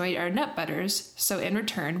really enjoyed our nut butters, so in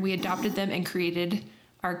return, we adopted them and created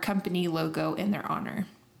our company logo in their honor.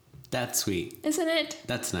 That's sweet. Isn't it?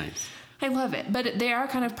 That's nice. I love it, but they are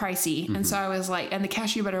kind of pricey, and so I was like, and the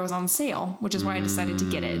cashew butter was on sale, which is why I decided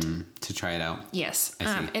to get it. To try it out. Yes.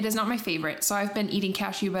 I see. It is not my favorite, so I've been eating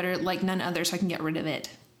cashew butter like none other, so I can get rid of it.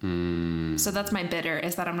 So that's my bitter,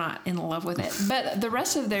 is that I'm not in love with it. But the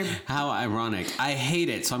rest of their... How ironic. I hate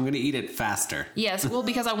it, so I'm going to eat it faster. Yes, well,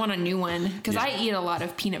 because I want a new one. Because I eat a lot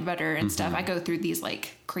of peanut butter and stuff. I go through these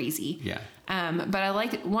like crazy. Yeah. But I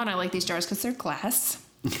like these jars because they're glass.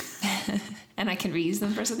 And I can reuse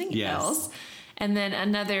them for something else. And then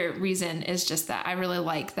another reason is just that I really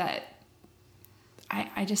like that.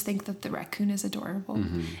 I just think that the raccoon is adorable.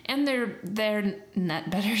 And their nut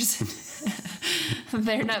butters.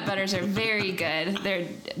 Their nut butters are very good. They're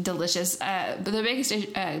delicious. But the biggest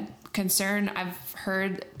concern I've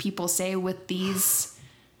heard people say with these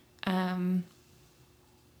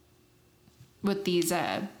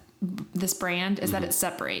this brand is that it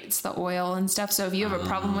separates the oil and stuff. So if you have a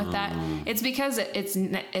problem with that, it's because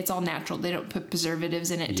it's all natural. They don't put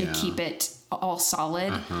preservatives in it to keep it all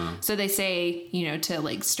solid. So they say, to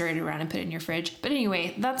like stir it around and put it in your fridge. But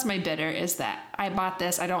anyway, that's my bitter, is that I bought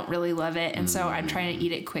this. I don't really love it. And so I'm trying to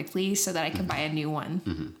eat it quickly so that I can buy a new one.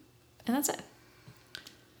 And that's it.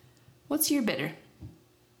 What's your bitter?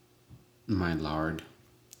 My lard.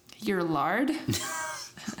 Your lard?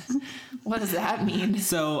 What does that mean?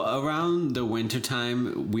 So around the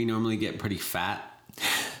wintertime, we normally get pretty fat.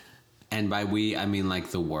 And by we, I mean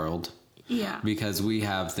like the world. Yeah. Because we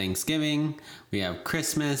have Thanksgiving, we have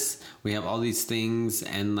Christmas, we have all these things.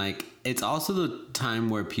 And like, it's also the time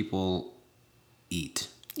where people eat.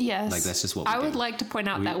 Yes. Like, that's just what we I do. would like to point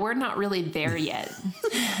out that we're not really there yet.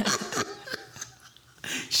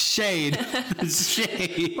 Shade.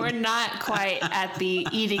 Shade. We're not quite at the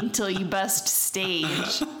eating till you bust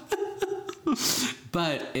stage.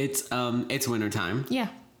 But it's wintertime. Yeah.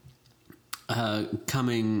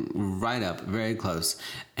 Coming right up, very close.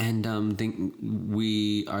 And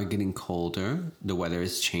we are getting colder. The weather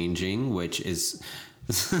is changing, which is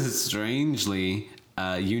strangely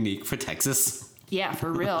unique for Texas. Yeah,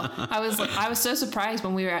 for real. I was so surprised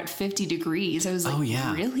when we were at 50 degrees. I was like, oh,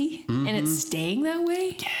 yeah. Really? And it's staying that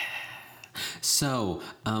way? Yeah. So,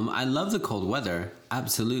 I love the cold weather,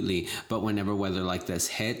 absolutely. But whenever weather like this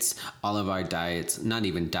hits, all of our diets, not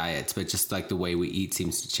even diets, but just like the way we eat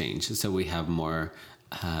seems to change. So we have more...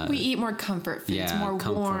 we eat more comfort foods, more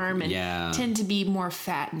warm, and tend to be more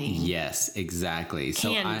fattening. Yes, exactly.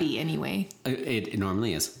 Can be, anyway. It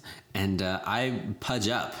normally is. And I pudge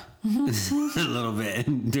up a little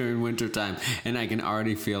bit during wintertime, and I can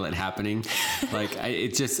already feel it happening. Like,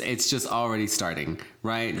 it's just already starting,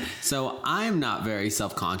 right? So I'm not very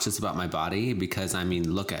self-conscious about my body because, I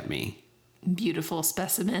mean, look at me. beautiful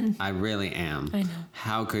specimen. I really am. I know.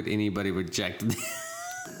 How could anybody reject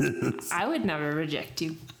this? I would never reject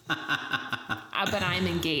you. But I'm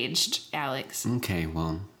engaged, Alex. Okay,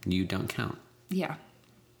 well, you don't count. Yeah.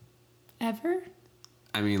 Ever?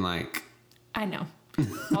 I mean, like... I know.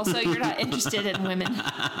 Also, you're not interested in women.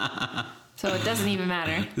 So it doesn't even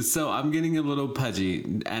matter. So I'm getting a little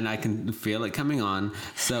pudgy, and I can feel it coming on.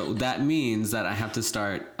 So that means that I have to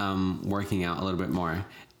start working out a little bit more.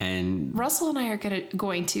 And Russell and I are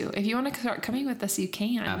going to. If you want to start coming with us, you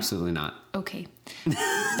can. Absolutely not. Okay.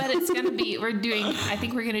 But it's going to be, I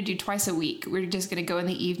think we're going to do twice a week. We're just going to go in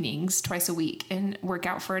the evenings twice a week and work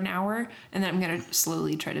out for an hour. And then I'm going to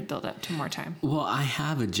slowly try to build up to more time. Well, I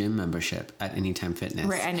have a gym membership at Anytime Fitness.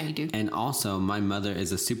 Right, I know you do. And also, my mother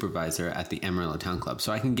is a supervisor at the Amarillo Town Club.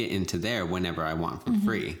 So I can get into there whenever I want for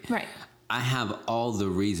free. Right. I have all the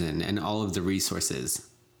reason and all of the resources,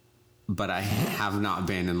 but I have not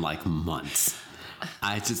been in like months.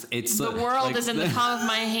 The world is in the palm of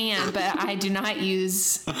my hand, but I do not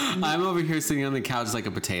use. I'm over here sitting on the couch like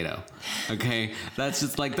a potato. Okay,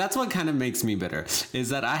 that's what kind of makes me bitter, is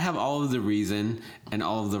that I have all of the reason and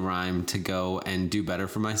all of the rhyme to go and do better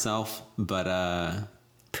for myself, but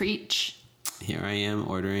Preach. Here I am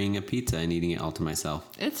ordering a pizza and eating it all to myself.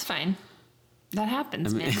 It's fine. That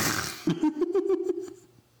happens, man.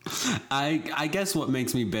 I guess what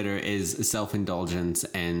makes me bitter is self-indulgence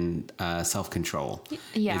and self-control.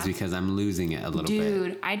 Yeah. Is because I'm losing it a little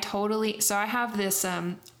bit. Dude, so I have this,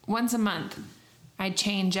 once a month, I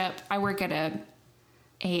change up. I work at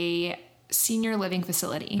a senior living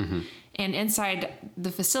facility. Mm-hmm. And inside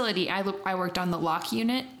the facility, I worked on the lock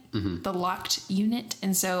unit, the locked unit.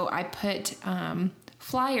 And so I put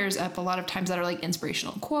flyers up a lot of times that are like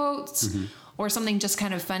inspirational quotes or something just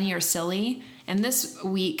kind of funny or silly. And this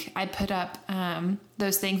week I put up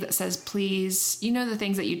those things that says, please, the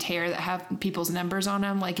things that you tear that have people's numbers on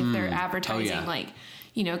them. Like if they're advertising like,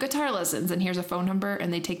 guitar lessons and here's a phone number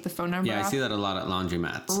and they take the phone number off. I see that a lot at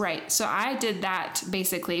laundromats. Right. So I did that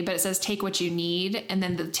basically, but it says take what you need. And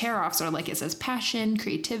then the tear offs are like, it says passion,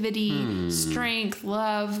 creativity, strength,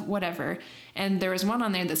 love, whatever. And there was one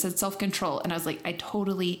on there that said self-control. And I was like, I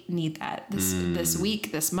totally need that this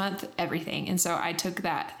week, this month, everything. And so I took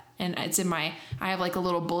that. And it's I have like a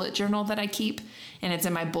little bullet journal that I keep, and it's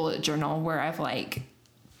in my bullet journal where I've like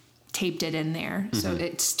taped it in there. So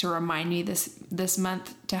it's to remind me this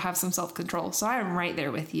month to have some self-control. So I'm right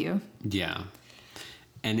there with you. Yeah.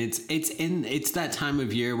 And it's that time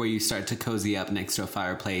of year where you start to cozy up next to a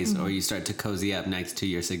fireplace or you start to cozy up next to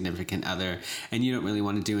your significant other, and you don't really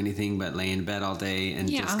want to do anything but lay in bed all day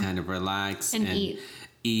and just kind of relax and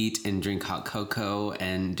eat and drink hot cocoa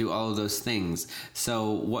and do all of those things.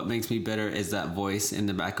 So what makes me bitter is that voice in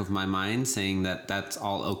the back of my mind saying that that's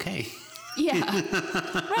all okay. Yeah.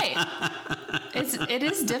 Right. It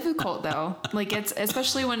is difficult though. Like it's,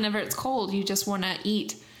 especially whenever it's cold, you just want to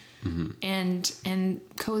eat and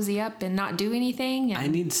cozy up and not do anything. I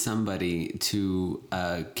need somebody to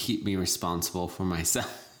keep me responsible for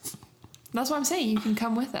myself. That's what I'm saying. You can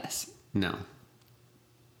come with us. No.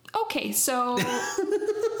 Okay, so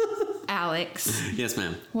Alex. Yes,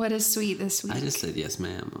 ma'am. What is sweet this week? I just said yes,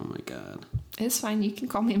 ma'am. Oh my God. It's fine. You can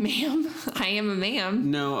call me ma'am. I am a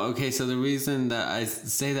ma'am. No, okay. So the reason that I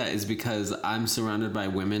say that is because I'm surrounded by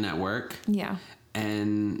women at work. Yeah.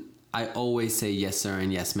 And I always say yes, sir,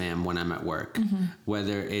 and yes, ma'am when I'm at work.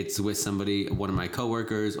 Whether it's with somebody, one of my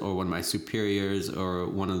coworkers or one of my superiors or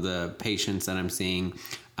one of the patients that I'm seeing,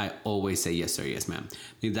 I always say yes, sir, yes, ma'am.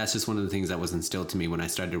 That's just one of the things that was instilled to me when I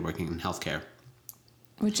started working in healthcare.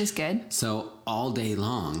 Which is good. So all day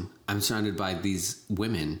long, I'm surrounded by these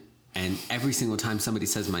women, and every single time somebody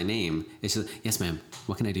says my name, it's just, yes, ma'am,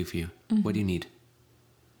 what can I do for you? What do you need?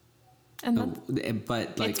 And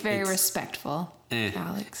but like, it's very respectful,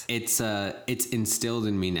 Alex. It's instilled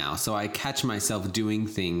in me now. So I catch myself doing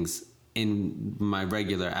things in my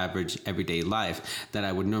regular, average, everyday life that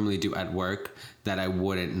I would normally do at work that I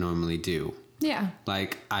wouldn't normally do. Yeah.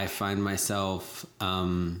 Like I find myself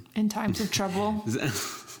in times of trouble.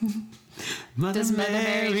 Mother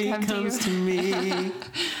Mary comes to to me.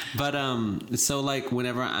 But so like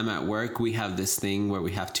whenever I'm at work, we have this thing where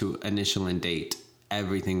we have to initial and date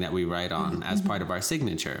everything that we write on as part of our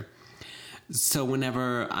signature. So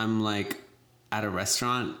whenever I'm like at a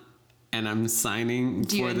restaurant and I'm signing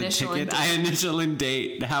for the ticket, I initial and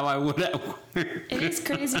date how I would at work. It is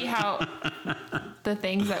crazy how the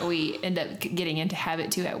things that we end up getting into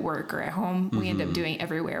habit to at work or at home, we end up doing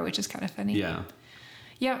everywhere, which is kind of funny. Yeah.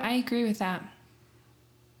 Yeah, I agree with that.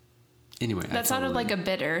 Anyway, that sounded like a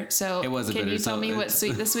bitter. So it was a can bitter, you tell me what's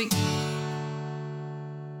sweet this week?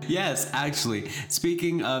 Yes, actually.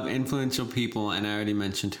 Speaking of influential people, and I already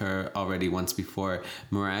mentioned her already once before,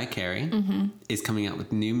 Mariah Carey is coming out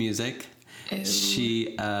with new music. Ew.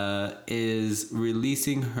 She is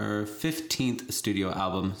releasing her 15th studio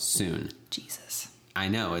album soon. Jesus. I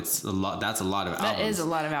know, it's a lot. That's a lot of albums. That is a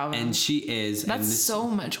lot of albums. And she is. That's so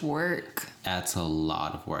much work. That's a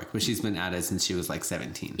lot of work. But she's been at it since she was like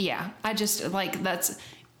 17. Yeah. I just like that's.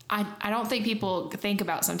 I don't think people think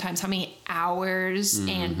about sometimes how many hours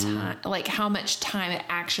and time, like how much time it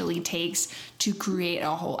actually takes to create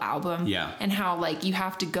a whole album. Yeah. And how like you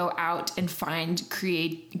have to go out and find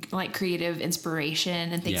creative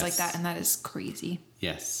inspiration and things like that. And that is crazy.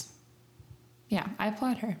 Yes. Yeah. I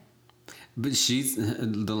applaud her. But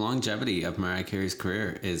the longevity of Mariah Carey's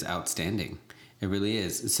career is outstanding. It really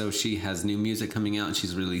is. So she has new music coming out.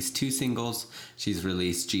 She's released 2 singles. She's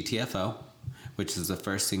released GTFO, which is the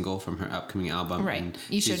first single from her upcoming album. Right. And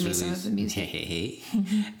You showed me some of the music. Hey.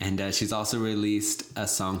 And she's also released a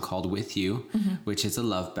song called With You, which is a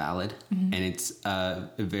love ballad. And it's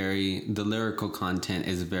the lyrical content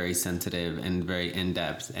is very sensitive and very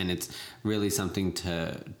in-depth. And it's really something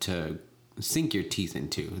to sink your teeth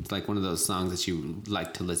into. It's like one of those songs that you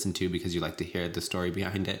like to listen to because you like to hear the story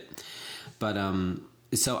behind it. But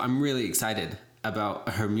so I'm really excited about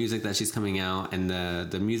her music that she's coming out, and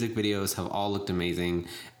the music videos have all looked amazing.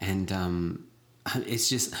 And it's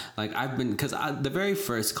just like because the very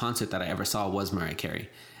first concert that I ever saw was Mariah Carey.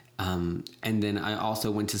 And then I also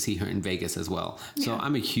went to see her in Vegas as well. So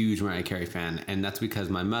I'm a huge Mariah Carey fan, and that's because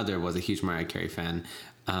my mother was a huge Mariah Carey fan.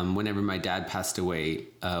 Whenever my dad passed away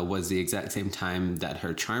was the exact same time that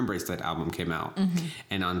her Charm Bracelet album came out.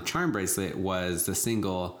 And on Charm Bracelet was the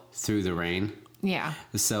single Through the Rain. Yeah.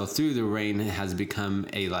 So Through the Rain has become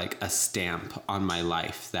a stamp on my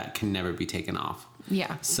life that can never be taken off.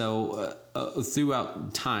 Yeah. So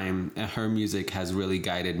throughout time, her music has really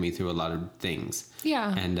guided me through a lot of things.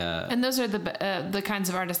 Yeah. And those are the kinds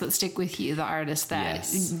of artists that stick with you, the artists that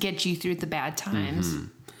get you through the bad times.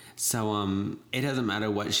 So it doesn't matter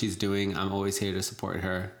what she's doing. I'm always here to support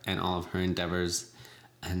her and all of her endeavors.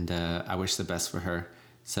 And I wish the best for her.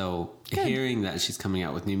 So hearing that she's coming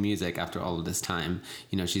out with new music after all of this time,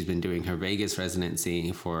 she's been doing her Vegas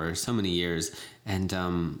residency for so many years,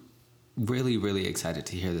 and really, really excited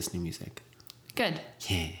to hear this new music. Good.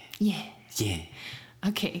 Yeah.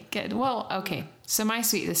 Okay, good. Well, okay. So my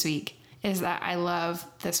sweet this week is that I love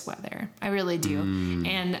this weather. I really do.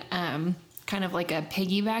 And kind of like a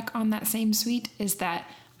piggyback on that same sweet is that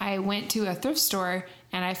I went to a thrift store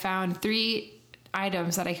and I found 3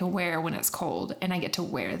 items that I can wear when it's cold, and I get to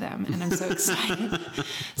wear them, and I'm so excited.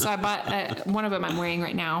 So I bought one of them I'm wearing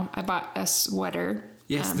right now. I bought a sweater.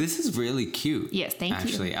 Yes, this is really cute. Yes, thank you.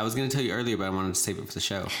 Actually, I was going to tell you earlier, but I wanted to save it for the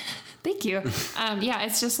show. Thank you. Yeah,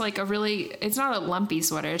 it's just like it's not a lumpy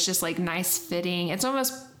sweater. It's just like nice fitting. It's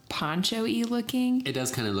almost poncho-y looking. It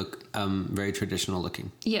does kind of look very traditional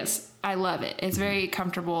looking. Yes, I love it. It's very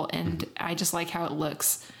comfortable, and I just like how it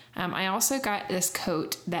looks. I also got this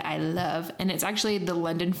coat that I love, and it's actually the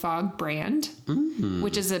London Fog brand,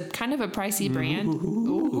 which is a kind of a pricey brand.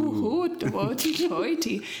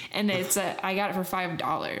 And it's I got it for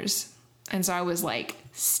 $5, and so I was like,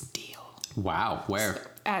 steal. Wow,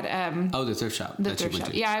 where? At the thrift shop. The thrift shop.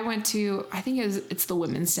 Yeah, I went to. I think it's the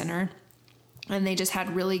Women's Center, and they just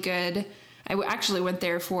had really good. I actually went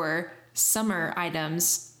there for summer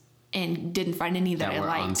items and didn't find any that I were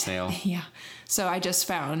liked. on sale. Yeah. So I just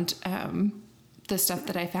found the stuff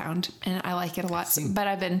that I found, and I like it a lot. But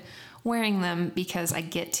I've been wearing them because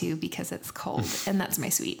it's cold, and that's my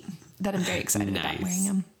sweet. That I'm very excited about wearing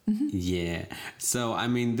them. Yeah. So, I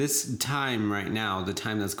mean, this time right now, the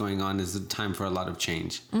time that's going on is a time for a lot of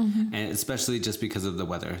change. And especially just because of the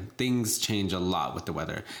weather. Things change a lot with the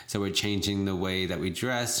weather. So we're changing the way that we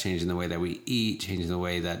dress, changing the way that we eat, changing the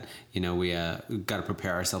way that, we got to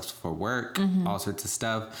prepare ourselves for work, all sorts of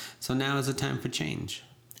stuff. So now is a time for change.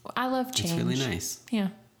 I love change. It's really nice. Yeah.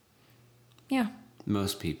 Yeah.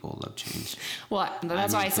 Most people love change. Well,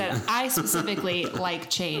 that's why I said I specifically like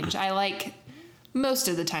change. Most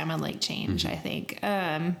of the time I like change, I think.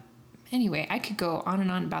 Anyway, I could go on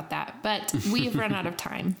and on about that, but we've run out of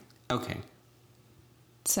time. Okay.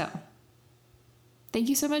 So, thank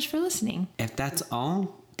you so much for listening. If that's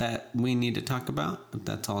all that we need to talk about, if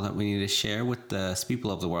that's all that we need to share with the people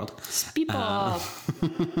of the world.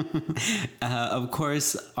 Of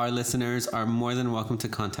course, our listeners are more than welcome to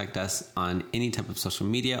contact us on any type of social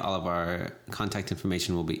media. All of our contact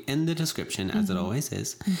information will be in the description, as it always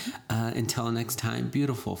is. Until next time,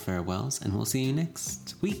 beautiful farewells, and we'll see you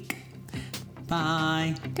next week.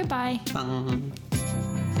 Bye. Goodbye. Bye.